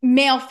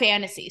 male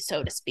fantasy,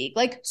 so to speak?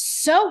 Like,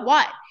 so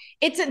what?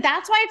 That's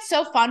why it's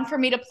so fun for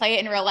me to play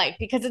it in real life,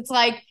 because it's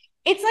like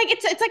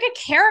a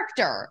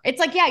character. It's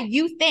like, yeah,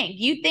 you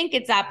think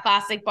it's that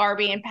plastic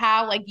Barbie and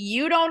pal, like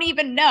you don't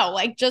even know,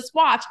 like just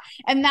watch.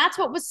 And that's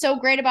what was so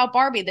great about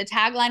Barbie. The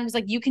tagline was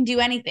like, you can do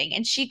anything.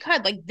 And she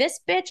could. Like,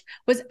 this bitch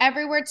was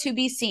everywhere to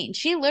be seen.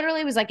 She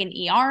literally was like an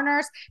ER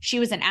nurse. She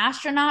was an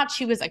astronaut.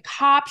 She was a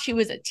cop. She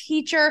was a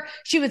teacher.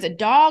 She was a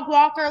dog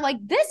walker. Like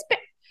this bitch,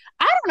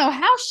 I don't know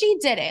how she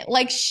did it.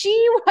 Like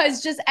she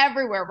was just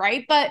everywhere,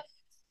 right? But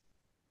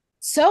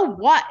so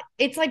what?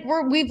 It's like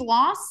we've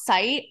lost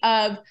sight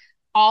of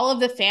all of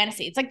the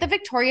fantasy. It's like the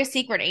Victoria's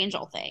Secret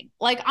angel thing.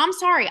 Like, I'm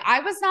sorry,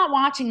 I was not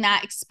watching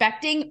that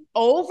expecting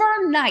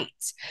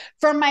overnight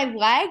for my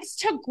legs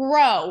to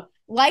grow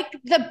like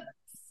the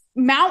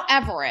Mount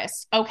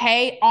Everest,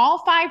 okay?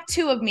 All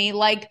 5'2" of me.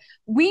 Like,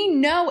 we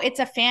know it's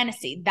a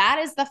fantasy. That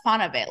is the fun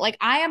of it. Like,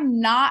 I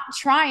am not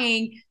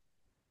trying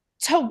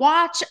to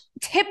watch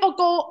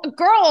typical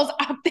girls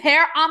up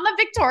there on the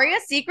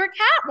Victoria's Secret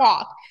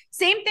catwalk.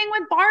 Same thing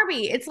with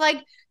Barbie. It's like,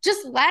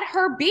 just let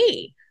her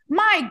be.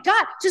 My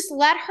God, just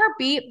let her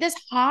be this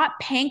hot,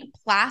 pink,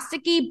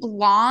 plasticky,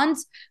 blonde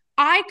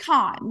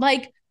icon.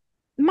 Like,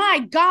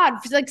 my God,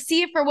 like,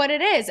 see it for what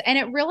it is. And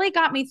it really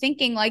got me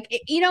thinking, like,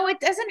 it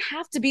doesn't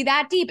have to be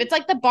that deep. It's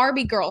like the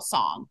Barbie Girl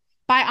song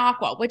by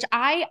Aqua, which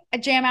I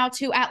jam out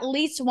to at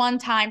least one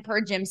time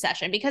per gym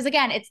session, because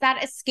again, it's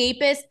that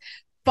escapist,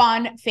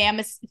 fun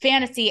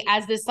fantasy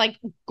as this like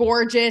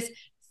gorgeous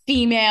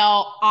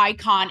female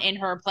icon in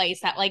her place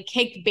that like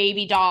kicked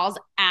baby dolls'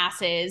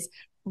 asses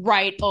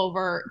right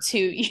over to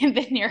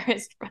the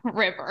nearest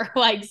river.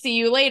 Like, see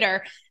you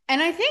later.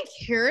 And I think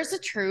here's a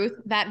truth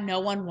that no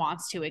one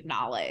wants to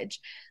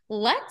acknowledge.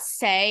 Let's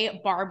say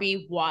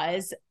Barbie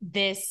was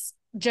this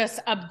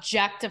just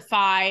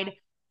objectified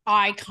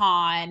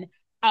icon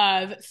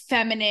of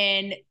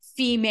feminine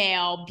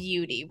female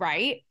beauty,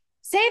 right?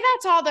 Say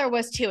that's all there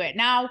was to it.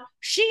 Now,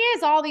 she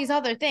is all these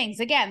other things.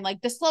 Again,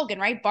 like the slogan,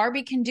 right?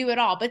 Barbie can do it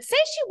all. But say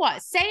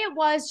it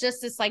was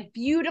just this like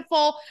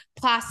beautiful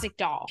plastic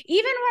doll.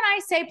 Even when I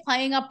say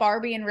playing up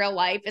Barbie in real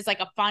life is like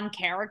a fun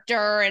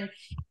character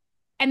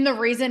and the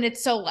reason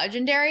it's so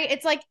legendary,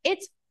 it's like,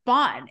 it's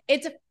fun.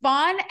 It's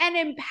fun and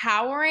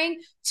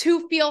empowering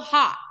to feel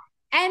hot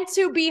and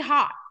to be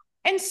hot.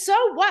 And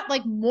so what?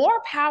 Like,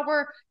 more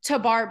power to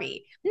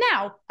Barbie.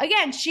 Now,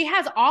 again, she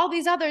has all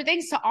these other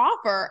things to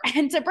offer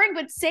and to bring,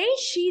 but say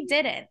she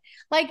didn't.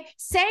 Like,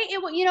 say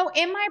it,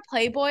 in my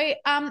Playboy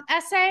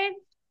essay,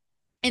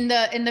 in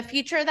the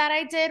feature that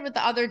I did with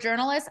the other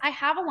journalists, I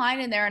have a line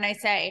in there and I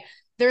say,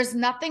 there's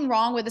nothing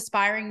wrong with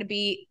aspiring to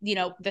be,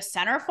 the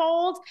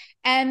centerfold,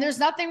 and there's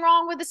nothing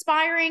wrong with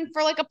aspiring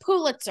for like a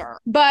Pulitzer.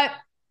 But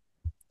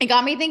it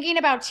got me thinking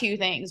about two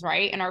things,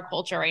 right, in our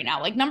culture right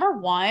now. Like, number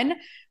one,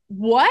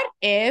 what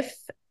if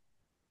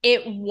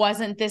it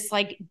wasn't this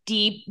like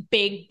deep,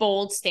 big,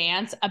 bold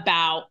stance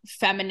about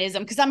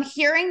feminism. Cause I'm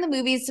hearing the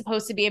movie is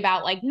supposed to be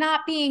about like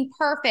not being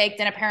perfect.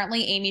 And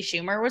apparently Amy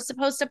Schumer was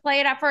supposed to play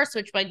it at first,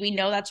 which like we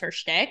know that's her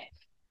shtick.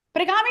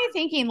 But it got me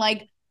thinking,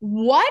 like,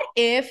 what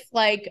if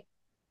like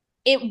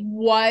it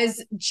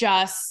was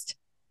just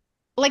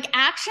like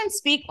actions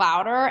speak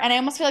louder? And I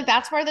almost feel like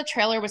that's where the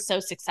trailer was so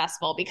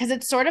successful, because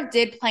it sort of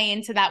did play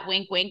into that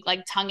wink, wink,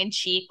 like tongue in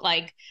cheek,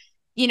 like,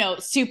 you know,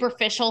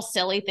 superficial,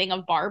 silly thing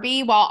of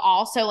Barbie, while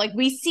also like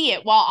we see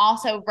it while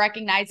also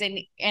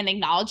recognizing and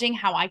acknowledging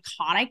how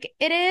iconic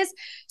it is.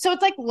 So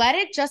it's like, let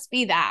it just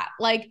be that.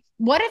 Like,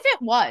 what if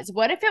it was?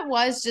 What if it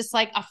was just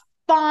like a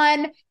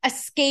fun,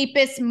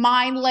 escapist,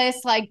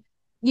 mindless, like,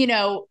 you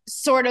know,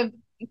 sort of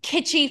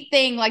kitschy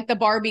thing like the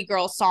Barbie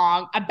girl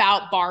song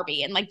about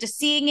Barbie, and like just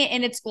seeing it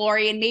in its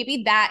glory, and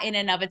maybe that in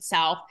and of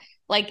itself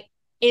like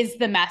is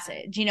the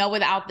message, you know,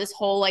 without this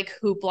whole like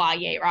hoopla,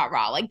 yay, rah,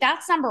 rah. Like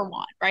that's number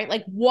one, right?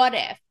 Like what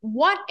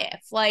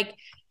if, like,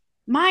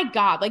 my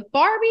God, like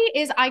Barbie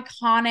is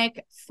iconic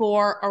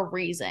for a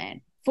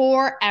reason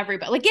for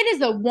everybody. Like it is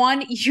the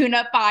one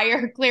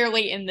unifier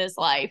clearly in this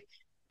life.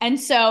 And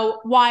so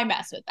why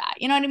mess with that?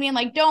 You know what I mean?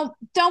 Like don't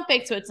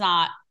fix what's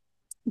not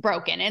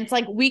broken. And it's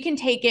like we can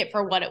take it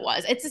for what it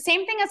was. It's the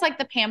same thing as like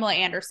the Pamela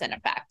Anderson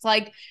effect.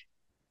 Like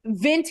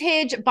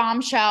vintage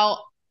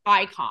bombshell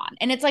icon.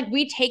 And it's like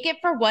we take it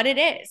for what it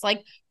is.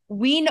 Like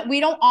we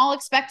don't all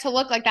expect to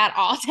look like that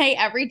all day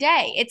every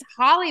day. It's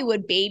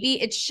Hollywood,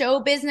 baby. It's show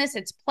business,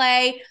 it's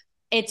play,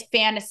 it's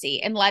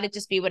fantasy, and let it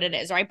just be what it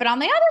is, right? But on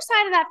the other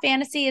side of that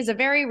fantasy is a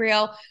very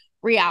real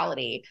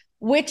reality,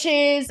 which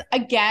is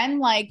again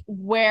like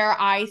where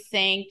I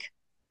think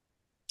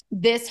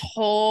this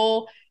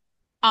whole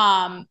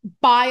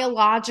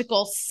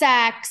biological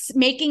sex,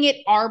 making it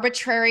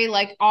arbitrary,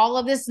 like all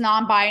of this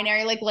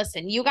non-binary, like,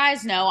 listen, you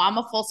guys know I'm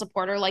a full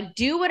supporter, like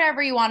do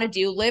whatever you want to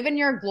do, live in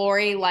your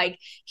glory, like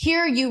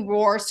hear you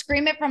roar,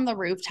 scream it from the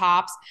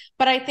rooftops.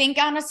 But I think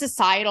on a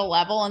societal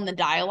level in the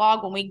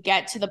dialogue, when we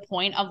get to the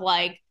point of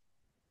like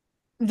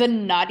the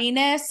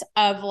nuttiness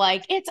of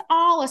like it's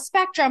all a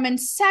spectrum and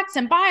sex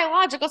and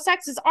biological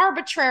sex is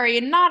arbitrary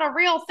and not a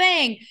real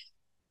thing,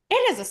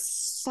 it is a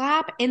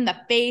slap in the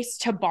face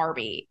to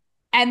Barbie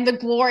and the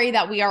glory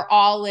that we are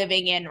all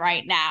living in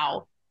right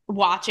now,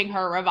 watching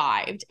her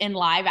revived in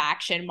live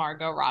action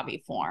Margot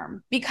Robbie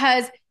form.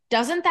 Because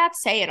doesn't that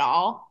say it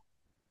all?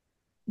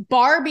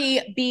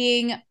 Barbie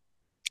being,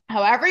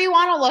 however you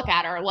want to look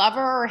at her,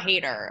 lover or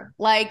hater,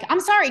 like, I'm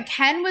sorry,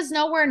 Ken was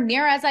nowhere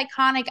near as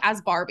iconic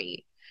as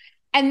Barbie.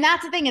 And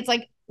that's the thing. It's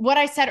like what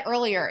I said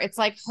earlier. It's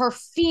like her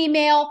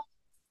female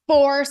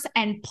force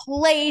and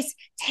place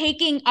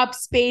taking up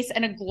space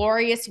in a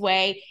glorious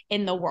way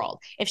in the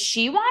world. If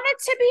she wanted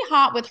to be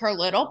hot with her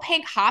little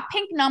pink, hot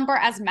pink number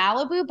as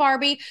Malibu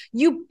Barbie,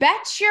 you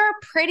bet your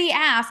pretty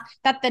ass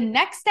that the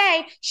next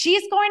day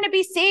she's going to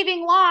be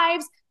saving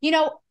lives, you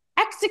know,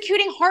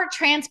 executing heart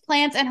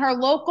transplants in her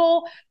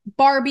local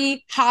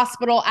Barbie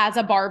hospital as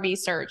a Barbie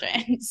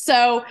surgeon.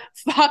 So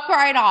fuck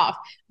right off.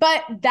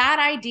 But that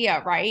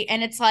idea, right?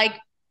 And it's like,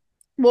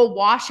 well,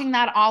 washing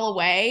that all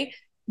away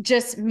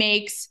just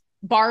makes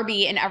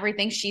Barbie and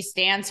everything she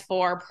stands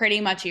for pretty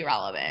much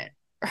irrelevant,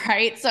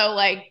 right? So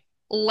like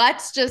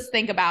let's just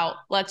think about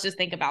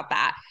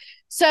that.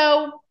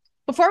 So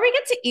before we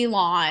get to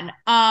Elon,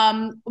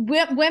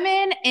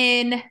 women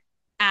in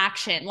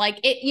action, like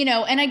it, you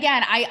know, and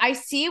again, I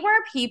see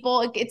where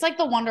people, it's like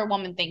the Wonder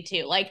Woman thing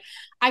too. Like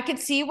I could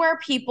see where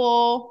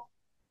people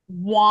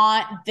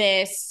want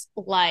this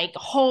like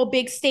whole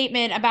big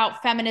statement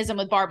about feminism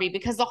with Barbie,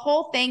 because the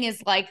whole thing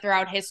is like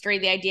throughout history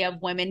the idea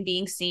of women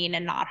being seen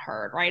and not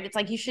heard, right? It's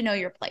like you should know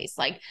your place,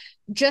 like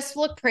just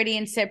look pretty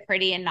and sit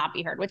pretty and not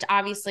be heard, which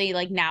obviously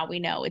like now we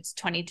know it's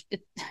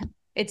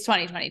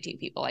 2022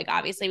 people, like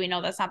obviously we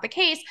know that's not the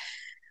case.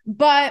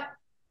 But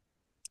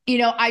you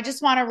know, I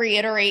just want to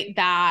reiterate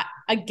that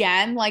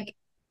again, like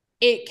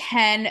it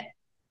can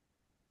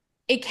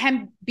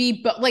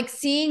be, but like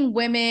seeing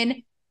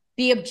women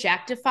be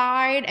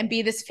objectified and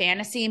be this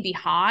fantasy and be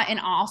hot and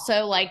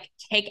also like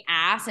kick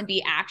ass and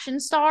be action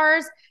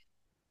stars.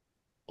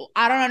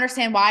 I don't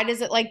understand, why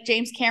does it, like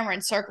James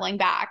Cameron circling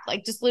back,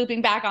 like just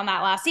looping back on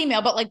that last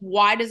email, but like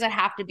why does it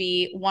have to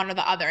be one or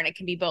the other? And it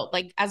can be both.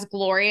 Like as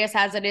glorious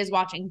as it is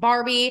watching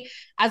Barbie,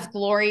 as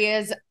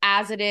glorious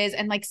as it is,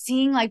 and like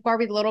seeing like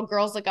Barbie, the little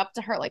girls look up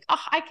to her like,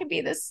 oh, I could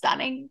be this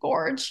stunning,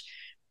 gorge,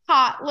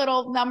 hot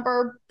little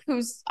number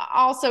who's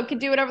also can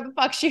do whatever the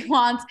fuck she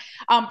wants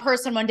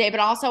person one day, but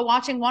also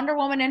watching Wonder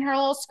Woman in her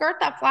little skirt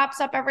that flaps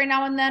up every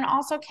now and then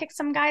also kick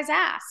some guy's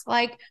ass,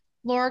 like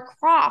Laura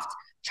Croft,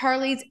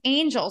 Charlie's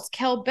Angels,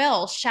 Kill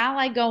Bill. Shall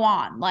I go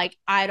on? Like,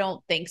 I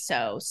don't think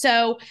so.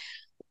 So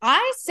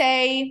I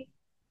say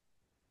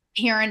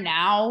here and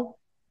now,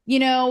 you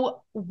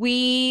know,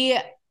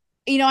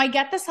 I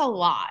get this a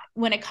lot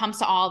when it comes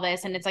to all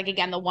this. And it's like,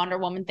 again, the Wonder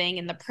Woman thing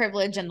and the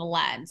privilege and the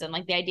lens and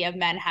like the idea of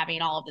men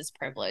having all of this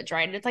privilege,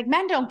 right? And it's like,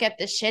 men don't get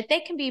this shit.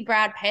 They can be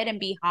Brad Pitt and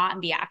be hot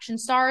and be action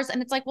stars.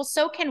 And it's like, well,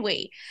 so can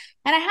we.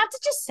 And I have to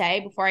just say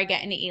before I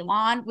get into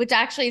Elon, which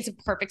actually is a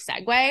perfect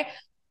segue,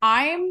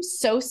 I'm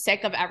so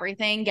sick of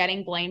everything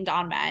getting blamed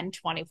on men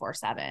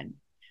 24/7.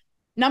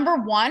 Number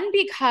one,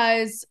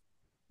 because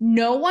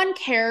no one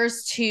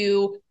cares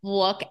to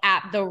look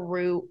at the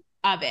root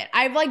of it.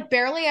 I've like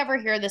barely ever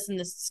hear this in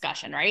this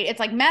discussion, right? It's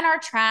like men are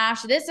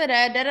trash, this,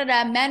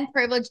 men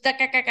privilege, da,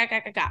 da, da, da, da,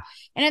 da, da.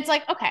 And it's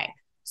like, okay.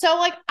 So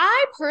like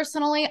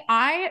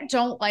I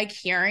don't like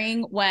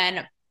hearing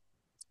when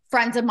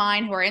friends of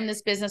mine who are in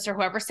this business or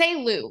whoever, say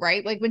Lou,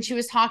 right? Like when she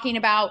was talking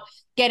about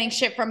getting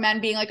shit from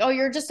men being like, oh,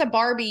 you're just a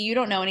Barbie, you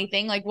don't know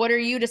anything. Like, what are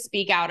you to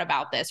speak out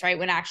about this, right?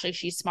 When actually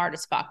she's smart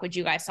as fuck, which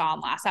you guys saw in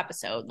last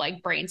episode,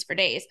 like brains for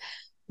days.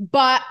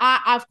 But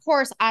of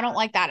course, I don't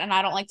like that, and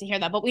I don't like to hear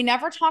that. But we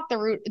never talk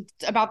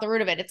about the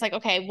root of it. It's like,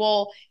 okay,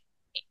 well,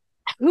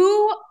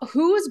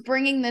 who's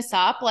bringing this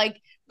up?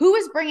 Like, who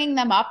is bringing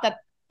them up that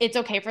it's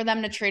okay for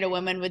them to treat a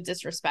woman with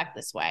disrespect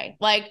this way?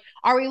 Like,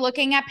 are we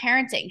looking at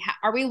parenting?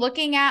 Are we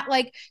looking at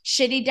like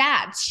shitty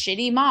dads,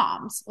 shitty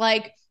moms?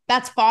 Like,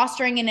 that's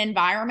fostering an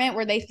environment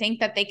where they think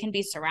that they can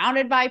be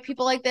surrounded by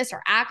people like this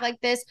or act like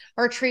this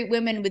or treat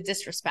women with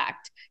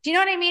disrespect. Do you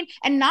know what I mean?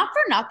 And not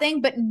for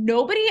nothing, but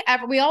nobody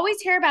ever, we always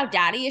hear about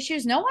daddy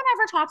issues. No one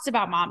ever talks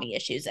about mommy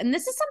issues. And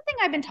this is something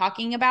I've been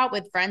talking about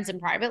with friends in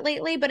private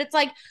lately, but it's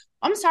like,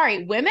 I'm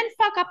sorry, women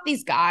fuck up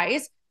these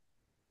guys.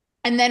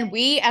 And then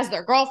we, as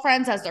their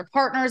girlfriends, as their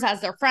partners, as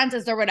their friends,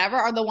 as their whatever,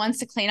 are the ones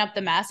to clean up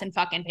the mess and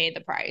fucking pay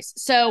the price.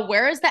 So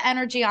where is the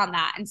energy on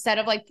that instead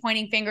of like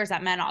pointing fingers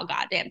at men all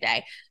goddamn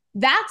day?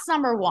 That's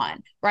number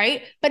one,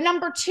 right? But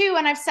number two,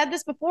 and I've said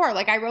this before,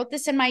 like I wrote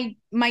this in my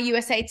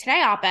USA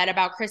Today op-ed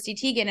about Chrissy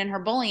Teigen and her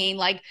bullying.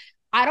 Like,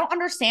 I don't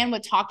understand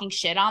what talking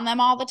shit on them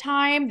all the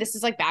time. This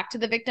is like back to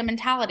the victim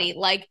mentality,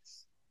 like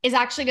is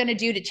actually going to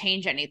do to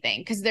change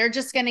anything, because they're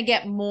just going to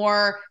get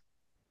more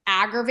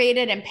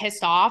aggravated and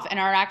pissed off and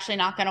are actually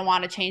not going to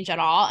want to change at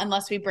all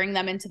unless we bring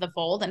them into the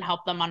fold and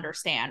help them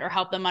understand, or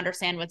help them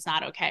understand what's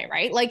not okay,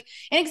 right? Like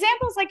an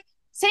example is like,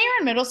 say you're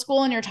in middle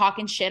school and you're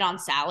talking shit on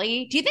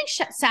Sally. Do you think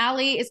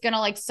Sally is going to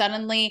like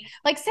suddenly,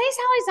 like say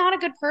Sally's not a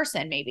good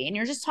person maybe, and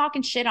you're just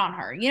talking shit on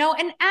her, you know?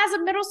 And as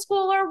a middle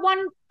schooler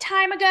one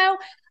time ago,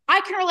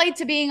 I can relate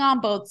to being on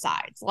both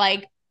sides,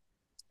 like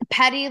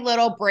petty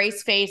little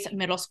brace face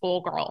middle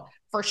school girl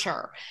for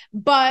sure.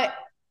 But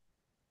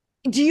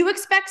do you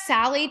expect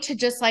Sally to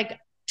just like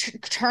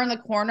turn the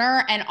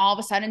corner and all of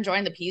a sudden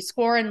join the Peace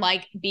Corps and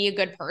like be a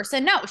good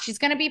person? No, she's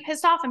going to be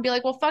pissed off and be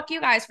like, well, fuck you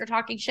guys for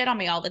talking shit on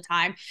me all the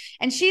time.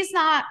 And she's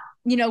not,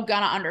 you know,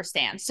 gonna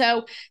understand.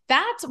 So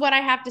that's what I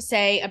have to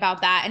say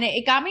about that. And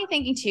it got me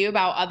thinking too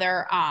about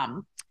other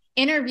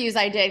interviews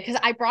I did, because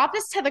I brought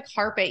this to the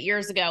carpet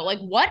years ago. Like,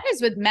 what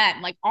is with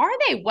men? Like, are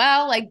they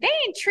well? Like, they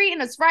ain't treating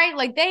us right.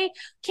 Like, they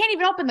can't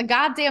even open the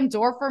goddamn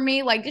door for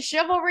me. Like, the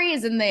chivalry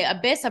is in the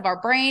abyss of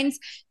our brains.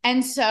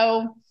 And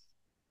so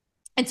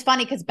it's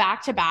funny because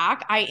back to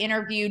back, I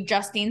interviewed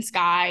Justine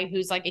Skye,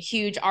 who's like a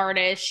huge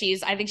artist.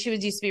 I think she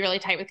used to be really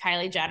tight with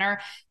Kylie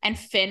Jenner, and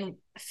Finn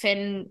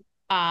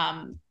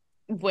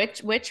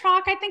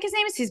Wittrock, I think his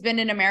name is. He's been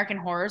in American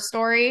Horror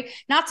Story,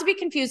 not to be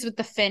confused with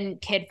the Finn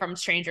kid from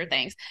Stranger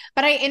Things.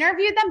 But I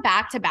interviewed them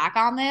back to back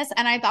on this,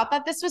 and I thought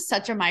that this was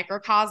such a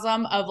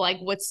microcosm of like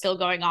what's still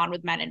going on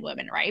with men and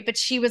women, right? But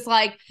she was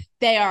like,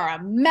 they are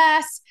a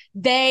mess.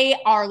 They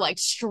are like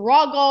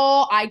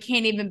struggle. I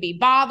can't even be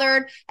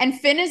bothered. And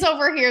Finn is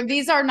over here.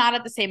 These are not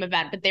at the same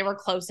event, but they were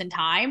close in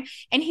time.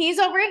 And he's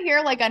over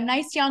here like a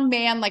nice young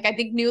man, like I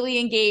think newly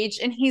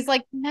engaged. And he's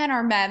like, men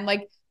are men.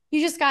 Like, you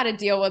just got to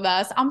deal with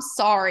us. I'm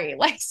sorry.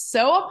 Like,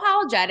 so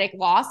apologetic,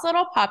 lost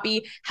little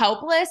puppy,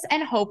 helpless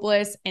and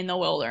hopeless in the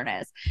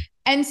wilderness.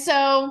 And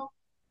so,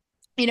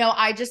 you know,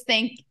 I just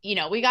think, you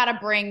know, we got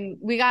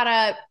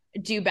to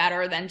do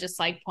better than just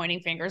like pointing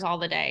fingers all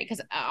the day,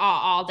 because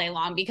all day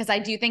long, because I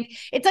do think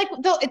it's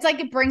like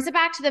it brings it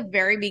back to the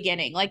very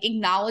beginning, like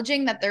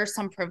acknowledging that there's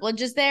some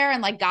privileges there,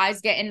 and like guys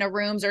get into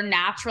rooms or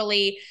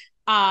naturally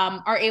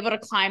are able to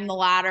climb the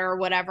ladder or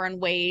whatever in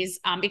ways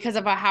because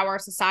of how our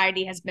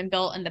society has been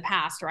built in the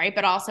past, right?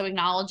 But also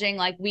acknowledging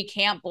like we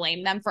can't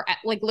blame them for,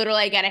 like,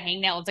 literally I get a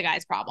hangnail, it's a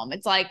guy's problem.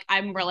 It's like, I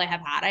really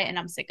have had it and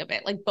I'm sick of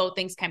it. Like, both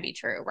things can be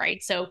true,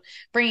 right? So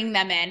bringing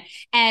them in.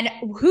 And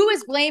who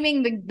is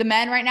blaming the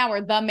men right now,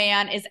 or the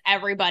man, is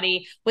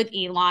everybody with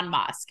Elon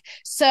Musk.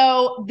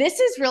 So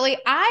this is really,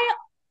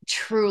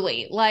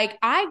 truly, like,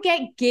 I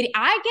get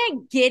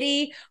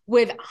giddy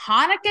with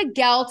Hanukkah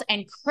gelt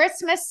and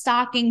Christmas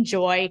stocking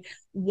joy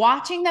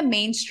watching the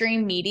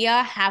mainstream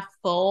media have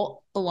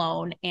full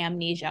blown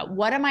amnesia.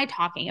 What am I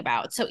talking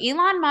about? So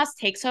Elon Musk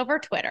takes over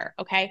Twitter,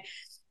 okay?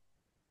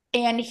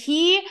 And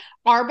he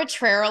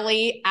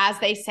arbitrarily, as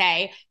they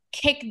say,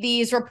 kick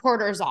these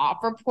reporters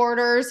off,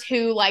 reporters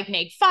who like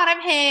make fun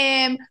of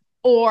him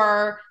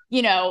or,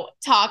 you know,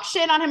 talk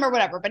shit on him or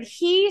whatever. But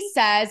he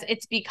says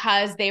it's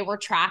because they were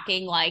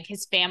tracking like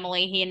his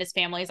family, he and his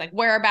family's like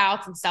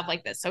whereabouts and stuff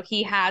like this. So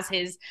he has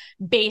his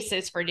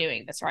basis for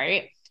doing this,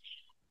 right?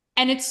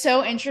 And it's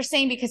so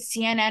interesting because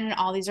CNN and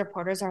all these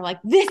reporters are like,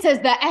 this is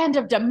the end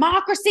of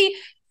democracy.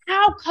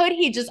 how could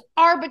he just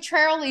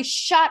arbitrarily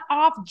shut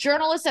off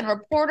journalists and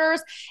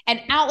reporters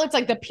and outlets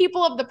like the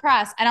people of the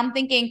press? And I'm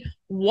thinking,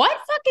 what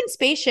fucking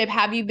spaceship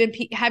have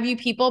you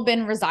people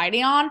been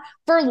residing on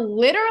for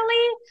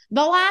literally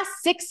the last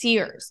 6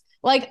 years?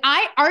 Like,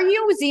 are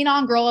you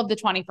Xenon girl of the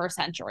 21st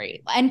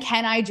century? And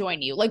can I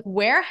join you? Like,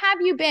 where have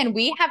you been?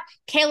 We have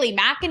Kayleigh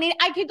McEnany.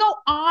 I could go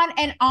on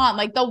and on.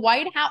 Like the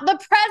White House, the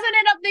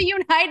president of the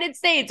United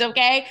States,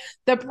 okay?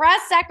 The press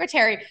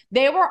secretary,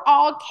 they were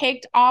all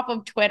kicked off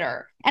of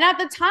Twitter. And at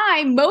the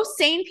time, most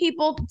sane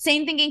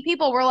thinking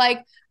people were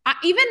like,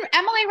 even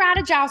Emily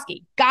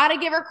Ratajkowski, gotta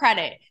give her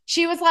credit.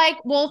 She was like,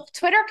 well, if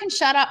Twitter can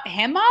shut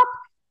him up,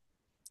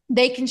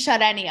 they can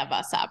shut any of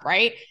us up,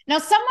 right? Now,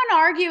 someone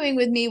arguing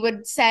with me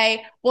would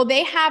say, well,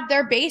 they have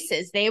their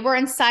bases. They were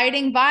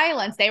inciting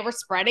violence. They were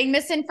spreading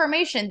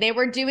misinformation. They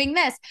were doing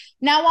this.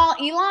 Now, while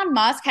Elon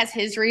Musk has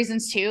his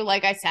reasons too,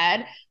 like I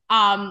said,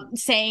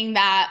 saying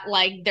that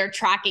like they're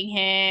tracking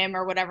him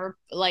or whatever,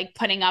 like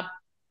putting up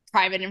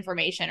private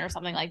information or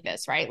something like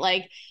this, right?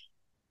 Like,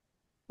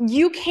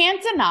 you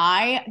can't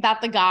deny that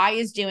the guy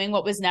is doing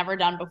what was never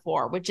done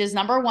before, which is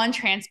number one,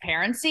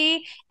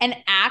 transparency and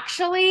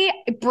actually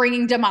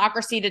bringing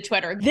democracy to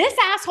Twitter. This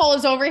asshole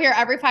is over here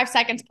every 5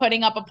 seconds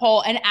putting up a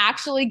poll and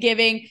actually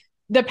giving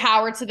the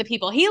power to the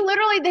people. He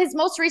literally, his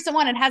most recent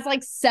one, it has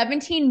like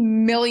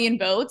 17 million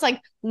votes. Like,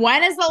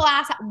 when is the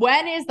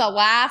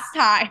last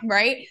time,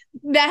 right,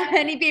 that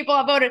many people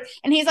have voted?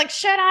 And he's like,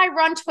 should I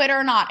run Twitter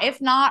or not?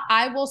 If not,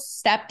 I will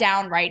step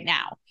down right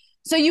now.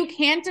 So you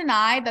can't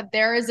deny that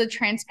there is a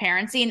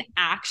transparency in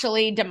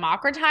actually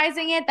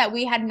democratizing it that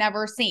we had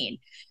never seen.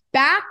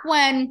 Back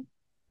when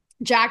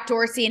Jack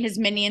Dorsey and his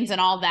minions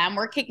and all them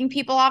were kicking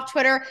people off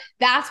Twitter,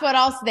 that's what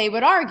else they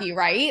would argue,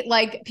 right?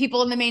 Like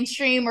people in the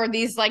mainstream or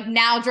these like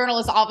now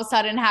journalists all of a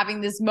sudden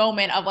having this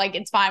moment of like,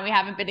 it's fine, we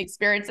haven't been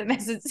experiencing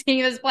this and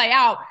seeing this play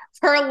out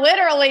for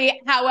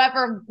literally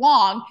however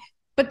long.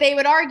 But they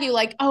would argue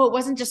like, oh, it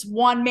wasn't just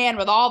one man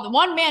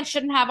one man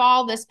shouldn't have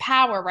all this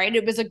power, right?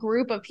 It was a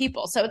group of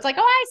people. So it's like,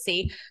 oh, I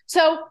see.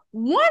 So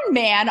one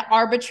man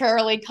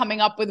arbitrarily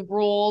coming up with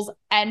rules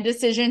and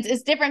decisions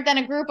is different than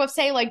a group of,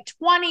 say, like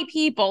 20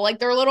 people, like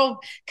their little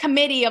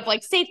committee of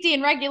like safety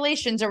and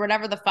regulations or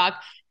whatever the fuck,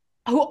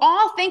 who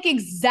all think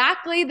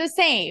exactly the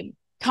same,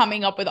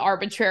 coming up with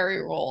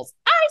arbitrary rules.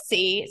 I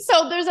see.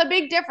 So there's a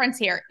big difference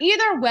here.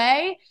 Either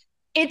way,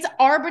 it's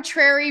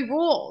arbitrary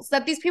rules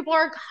that these people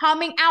are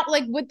coming out,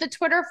 like with the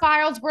Twitter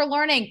files we're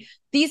learning.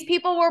 These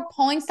people were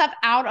pulling stuff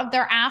out of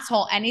their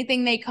asshole,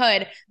 anything they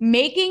could,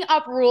 making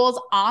up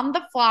rules on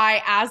the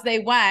fly as they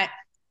went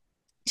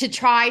to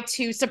try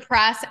to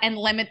suppress and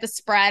limit the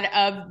spread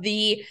of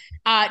the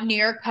New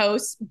York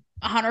Post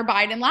Hunter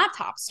Biden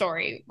laptop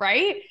story,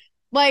 right?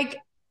 Like,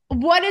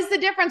 what is the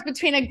difference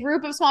between a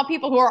group of small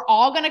people who are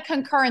all going to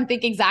concur and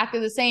think exactly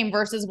the same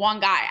versus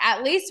one guy?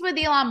 At least with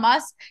Elon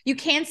Musk, you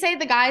can't say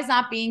the guy's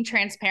not being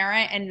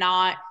transparent and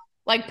not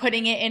like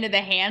putting it into the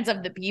hands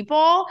of the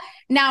people.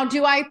 Now,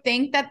 do I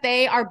think that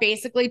they are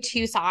basically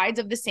two sides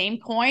of the same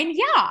coin?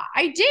 Yeah,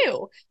 I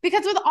do.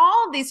 Because with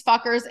all of these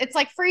fuckers, it's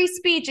like free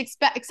speech,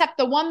 except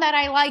the one that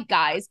I like,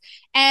 guys.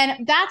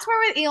 And that's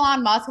where with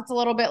Elon Musk, it's a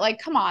little bit like,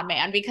 come on,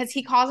 man, because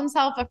he calls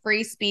himself a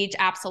free speech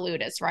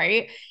absolutist,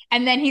 right?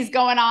 And then he's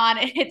going on,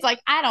 and it's like,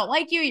 I don't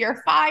like you,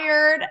 you're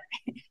fired.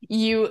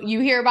 You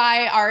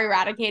hereby are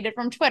eradicated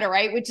from Twitter,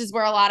 right? Which is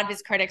where a lot of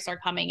his critics are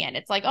coming in.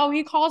 It's like, oh,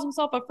 he calls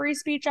himself a free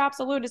speech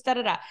absolutist, da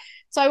da da.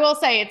 So I will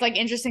say it's like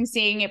interesting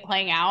seeing it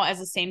playing out as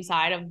the same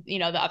side of, you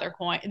know, the other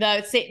coin,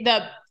 the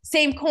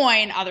same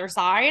coin, other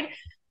side,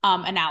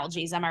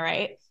 analogies. Am I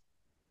right?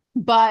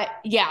 But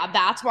yeah,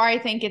 that's where I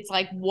think it's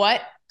like,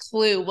 what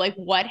clue, like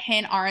what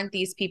hint aren't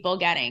these people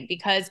getting?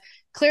 Because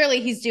clearly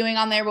he's doing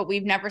on there what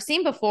we've never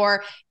seen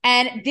before.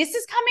 And this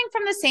is coming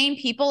from the same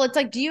people. It's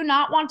like, do you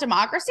not want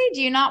democracy?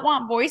 Do you not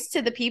want voice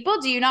to the people?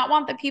 Do you not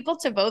want the people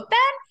to vote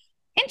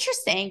then?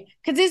 Interesting.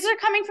 Because these are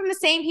coming from the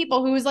same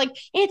people who's like,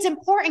 it's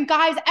important,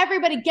 guys,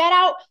 everybody get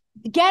out,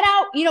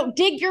 you know,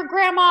 dig your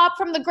grandma up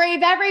from the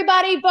grave,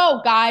 everybody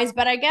vote, guys.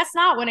 But I guess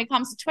not when it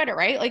comes to Twitter,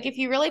 right? Like if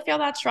you really feel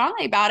that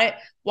strongly about it,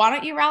 why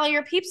don't you rally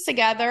your peeps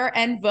together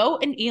and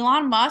vote in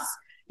Elon Musk,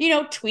 you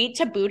know, tweet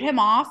to boot him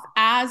off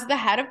as the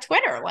head of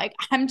Twitter? Like,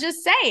 I'm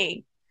just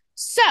saying.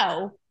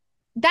 So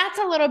that's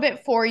a little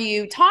bit for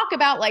you. Talk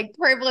about like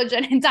privilege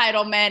and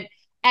entitlement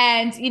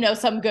and, you know,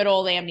 some good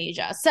old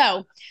amnesia.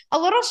 So a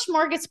little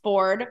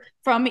smorgasbord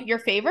from your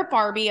favorite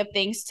Barbie of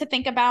things to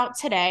think about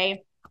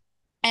today.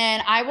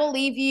 And I will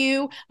leave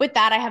you with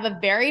that. I have a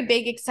very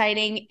big,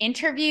 exciting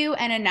interview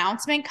and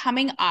announcement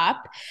coming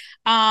up.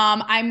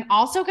 I'm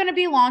also going to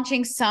be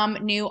launching some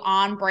new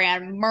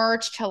on-brand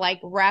merch to like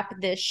rep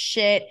this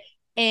shit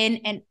in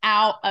and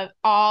out of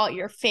all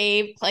your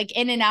fave, like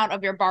in and out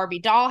of your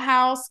Barbie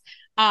dollhouse,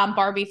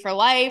 Barbie for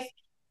life.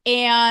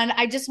 And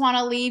I just want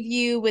to leave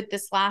you with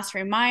this last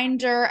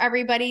reminder,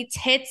 everybody,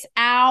 tits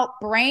out,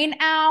 brain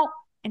out,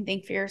 and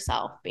think for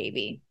yourself,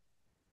 baby.